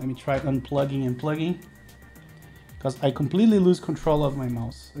 Let me try unplugging and plugging, because I completely lose control of my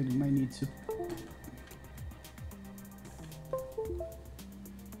mouse. I might need to.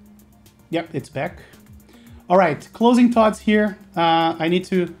 Yep, it's back. All right, closing thoughts here. I need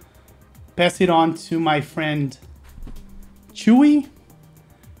to pass it on to my friend Chewy.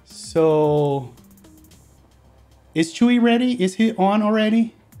 So, is Chewy ready? Is he on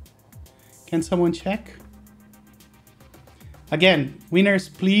already? Can someone check? Again, winners,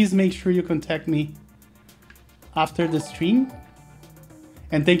 please make sure you contact me after the stream.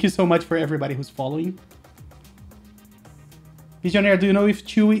 And thank you so much for everybody who's following. Visionaire, do you know if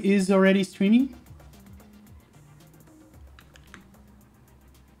Chewy is already streaming?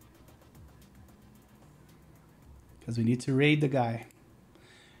 Because we need to raid the guy.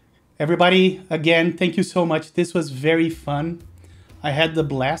 Everybody, again, thank you so much. This was very fun. I had the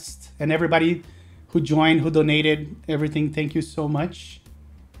blast. And everybody who joined, who donated, everything, thank you so much.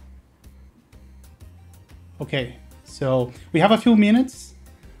 Okay, so we have a few minutes.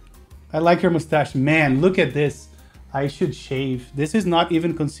 I like your mustache. Man, look at this. I should shave. This is not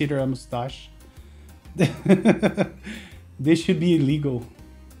even considered a mustache. This should be illegal.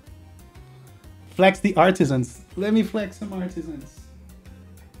 Flex the artisans. Let me flex some artisans.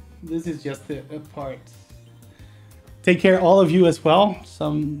 This is just a part. Take care, all of you as well.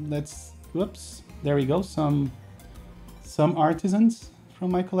 Whoops. There we go. Some artisans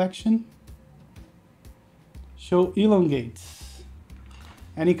from my collection. Show elongate.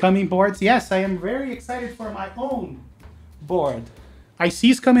 Any coming boards? Yes, I am very excited for my own board. IC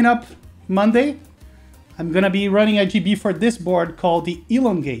is coming up Monday. I'm gonna be running a GB for this board called the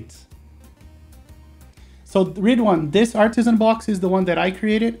Elongate. So read one, this artisan box is the one that I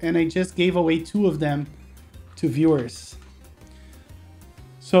created, and I just gave away 2 of them to viewers.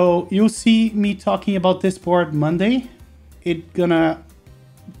 So you'll see me talking about this board Monday. It's gonna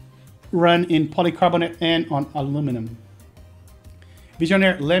run in polycarbonate and on aluminum.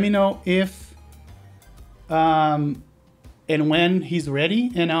 Visionaire, let me know if and when he's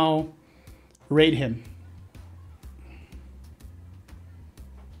ready, and I'll rate him.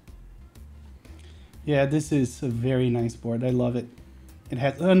 Yeah, this is a very nice board. I love it. It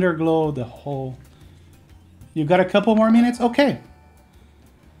has underglow, the whole... You got a couple more minutes? Okay.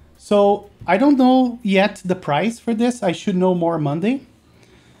 So I don't know yet the price for this. I should know more Monday.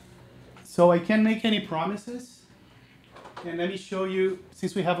 So I can't make any promises. And let me show you,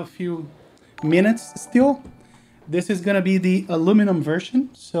 since we have a few minutes still, this is gonna be the aluminum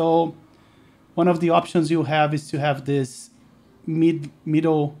version. So one of the options you have is to have this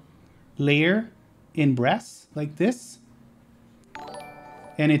middle layer in brass like this,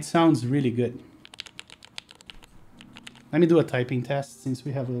 and it sounds really good. Let me do a typing test since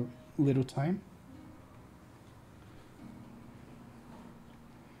we have a little time.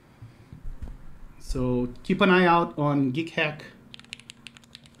 So keep an eye out on Geek Hack.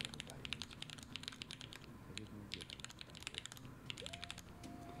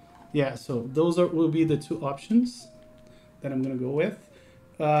 Yeah, so those will be the 2 options that I'm gonna go with.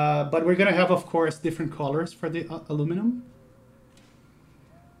 But we're gonna have, of course, different colors for the aluminum.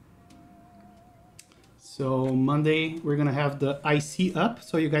 So Monday, we're gonna have the IC up,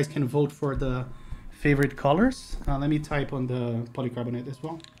 so you guys can vote for the favorite colors. Let me type on the polycarbonate as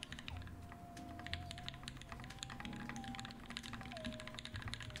well.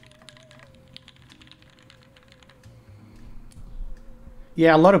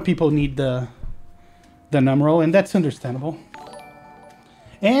 Yeah, a lot of people need the numero, and that's understandable.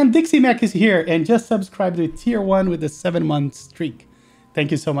 And Dixie Mac is here and just subscribed to Tier 1 with a 7-month streak. Thank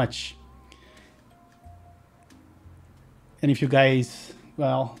you so much. And if you guys,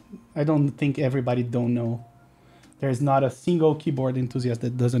 well, I don't think everybody don't know. There's not a single keyboard enthusiast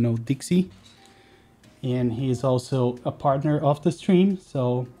that doesn't know Dixie. And he is also a partner of the stream.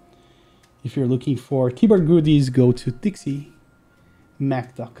 So if you're looking for keyboard goodies, go to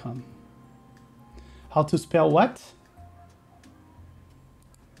dixiemac.com. How to spell what?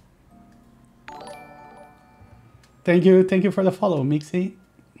 Thank you for the follow, Mixie.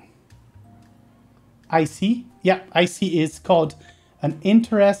 IC, yeah, IC is called an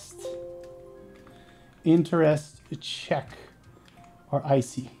interest check or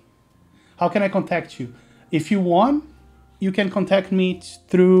IC. How can I contact you? If you want, you can contact me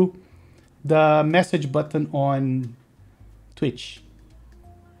through the message button on Twitch.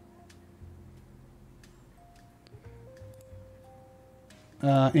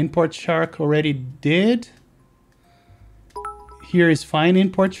 Import Shark already did. Here is fine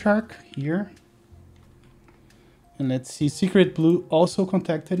Import Shark here. And let's see, Secret Blue also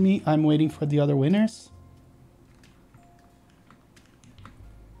contacted me. I'm waiting for the other winners.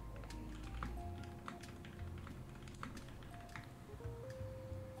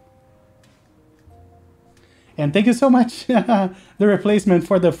 And thank you so much, the replacement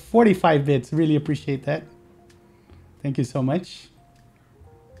for the 45 bits. Really appreciate that. Thank you so much.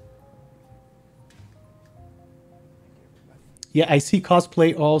 Yeah, I see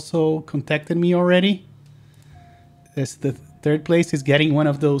Cosplay also contacted me already. That's the third place is getting one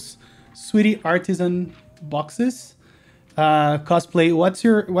of those Sweetie Artisan boxes. Cosplay, what's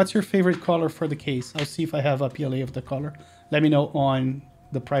your favorite color for the case? I'll see if I have a PLA of the color. Let me know on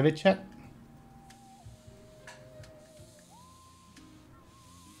the private chat.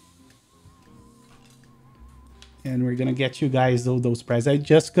 And we're gonna get you guys those prizes. I'm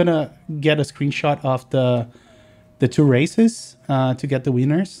just gonna get a screenshot of the two races to get the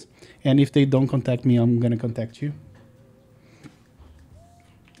winners. And if they don't contact me, I'm gonna contact you.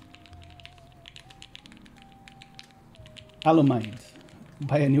 Alumide.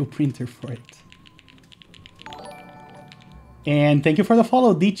 Buy a new printer for it. And thank you for the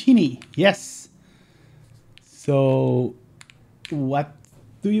follow, D Chini. Yes. So what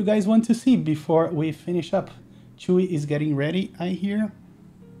do you guys want to see before we finish up? Chewy is getting ready, I hear.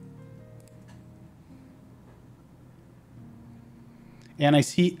 And I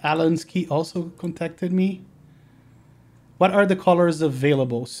see Alansky also contacted me. What are the colors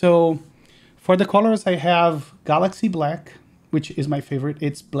available? So for the colors, I have Galaxy Black, which is my favorite.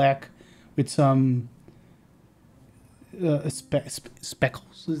 It's black with some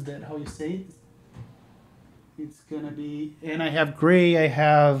speckles. Is that how you say it? It's gonna be, and I have gray, I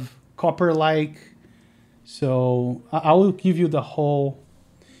have copper-like. So I will give you the whole.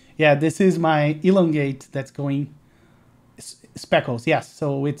 Yeah, this is my elongate that's going speckles. Yes,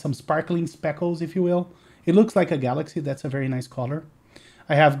 so with some sparkling speckles, if you will. It looks like a galaxy. That's a very nice color.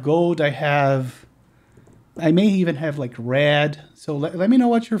 I have gold. I may even have like red. So let me know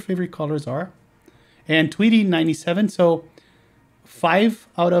what your favorite colors are. And Tweety 97. So 5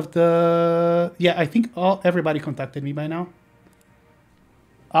 out of the, yeah, I think everybody contacted me by now.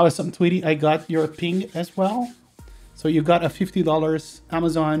 Awesome, Tweety. I got your ping as well. So you got a $50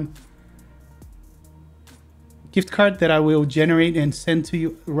 Amazon gift card that I will generate and send to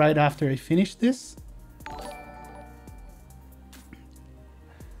you right after I finish this.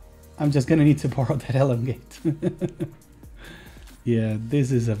 I'm just gonna need to borrow that elongate. Yeah,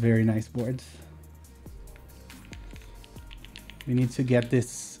 this is a very nice board. We need to get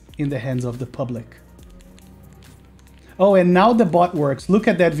this in the hands of the public. Oh, and now the bot works. Look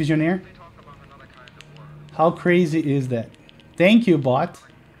at that, Visionaire. How crazy is that? Thank you, bot.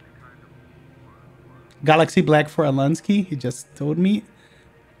 Galaxy Black for Alansky. He just told me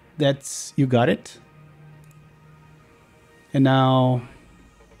that's, you got it. And now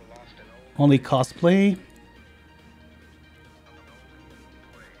only Cosplay.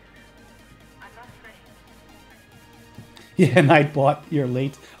 Yeah, Nightbot, you're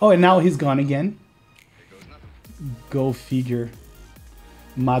late. Oh, and now he's gone again. Go figure.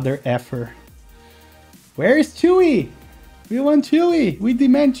 Mother effer. Where is Chewy? We want Chewy. We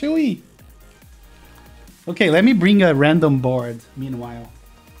demand Chewy. Okay, let me bring a random board meanwhile.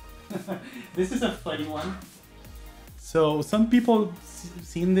 This is a funny one. So some people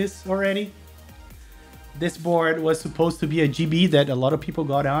seen this already. This board was supposed to be a GB that a lot of people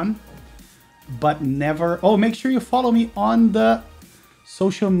got on, but never. Oh, make sure you follow me on the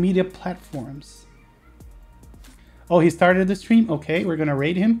social media platforms. Oh, he started the stream. Okay, we're gonna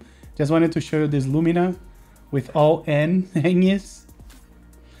rate him. Just wanted to show you this Lumina with all N hangers.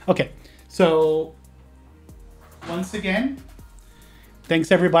 Okay, so once again,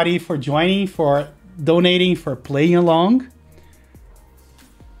 thanks everybody for joining, for donating, for playing along.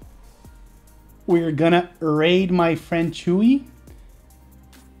 We're gonna raid my friend Chewy.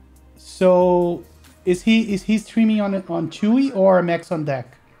 So is he streaming on Chewy or Max on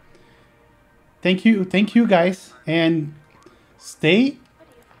Deck? Thank you guys, and stay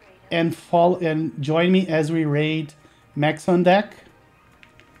and follow and join me as we raid Max on Deck.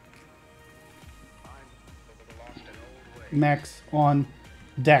 Max on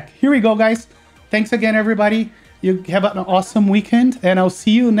Deck. Here we go, guys. Thanks again, everybody. You have an awesome weekend, and I'll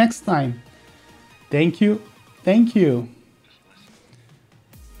see you next time. Thank you. Thank you.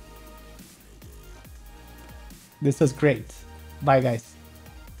 This was great. Bye, guys.